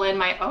to pull in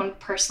my own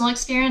personal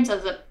experience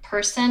as a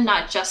person,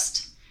 not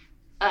just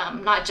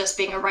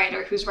being a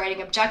writer who's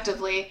writing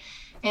objectively.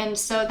 And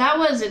so that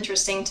was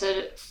interesting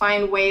to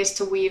find ways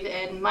to weave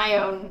in my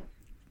own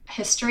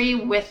history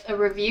with a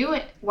review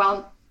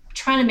while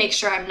trying to make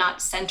sure I'm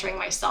not centering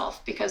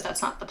myself, because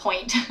that's not the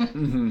point.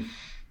 Mm-hmm.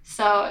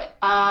 So,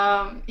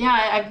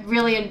 I've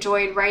really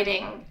enjoyed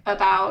writing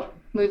about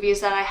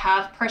movies that I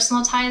have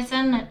personal ties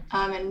in,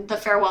 and The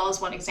Farewell is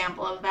one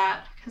example of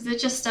that, because it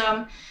just,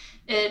 I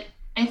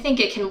think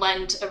it can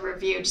lend a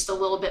review just a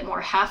little bit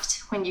more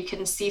heft when you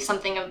can see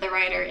something of the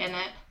writer in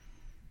it.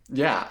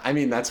 Yeah, I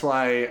mean,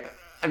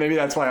 maybe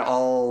that's why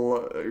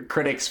all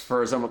critics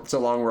for so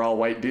long were all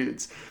white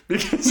dudes,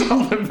 because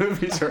all the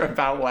movies are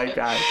about white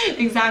guys.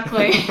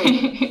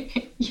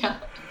 Exactly.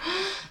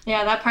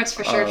 Yeah, that part's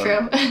for sure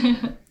true.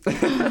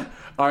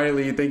 All right,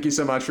 Lee, thank you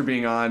so much for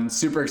being on.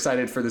 Super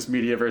excited for this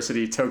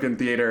Mediaversity Token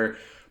Theater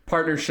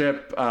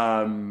partnership.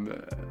 I'm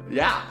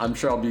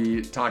sure I'll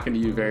be talking to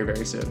you very,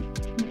 very soon.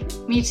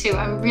 Me too.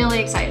 I'm really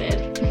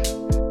excited.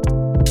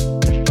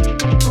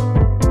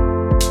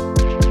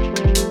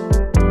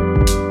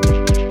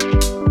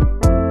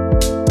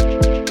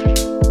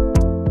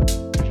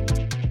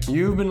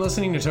 You've been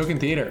listening to Token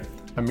Theater,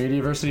 a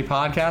Mediaversity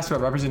podcast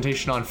about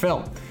representation on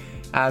film.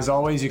 As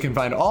always, you can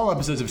find all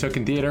episodes of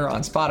Token Theater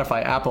on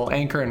Spotify, Apple,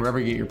 Anchor, and wherever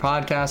you get your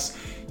podcasts.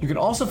 You can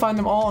also find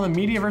them all on the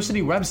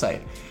Mediaversity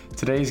website.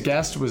 Today's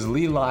guest was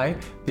Lee Lai,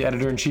 the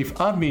editor-in-chief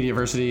of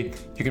Mediaversity.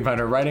 You can find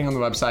her writing on the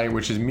website,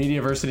 which is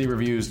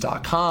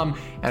mediaversityreviews.com,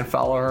 and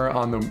follow her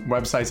on the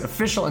website's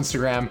official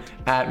Instagram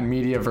at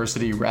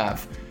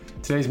MediaversityRev.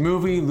 Today's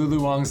movie, Lulu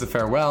Wong's The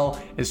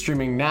Farewell, is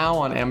streaming now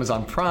on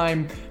Amazon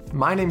Prime.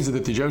 My name is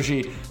Aditya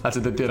Joshi. That's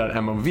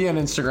Aditya.mov on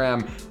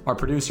Instagram. Our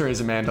producer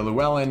is Amanda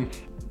Llewellyn.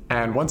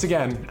 And once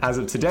again, as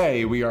of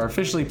today, we are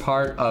officially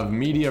part of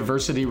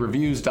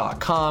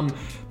MediaversityReviews.com.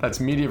 That's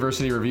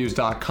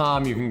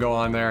MediaversityReviews.com. You can go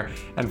on there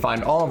and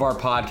find all of our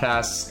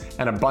podcasts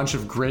and a bunch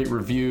of great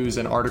reviews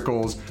and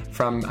articles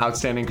from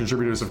outstanding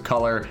contributors of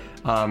color,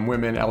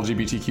 women,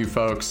 LGBTQ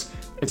folks.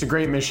 It's a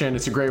great mission.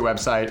 It's a great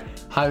website.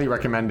 Highly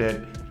recommend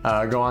it.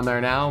 Go on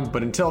there now.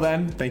 But until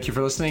then, thank you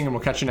for listening, and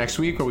we'll catch you next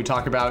week where we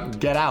talk about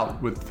Get Out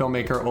with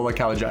filmmaker Ola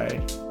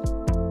Kalajaye.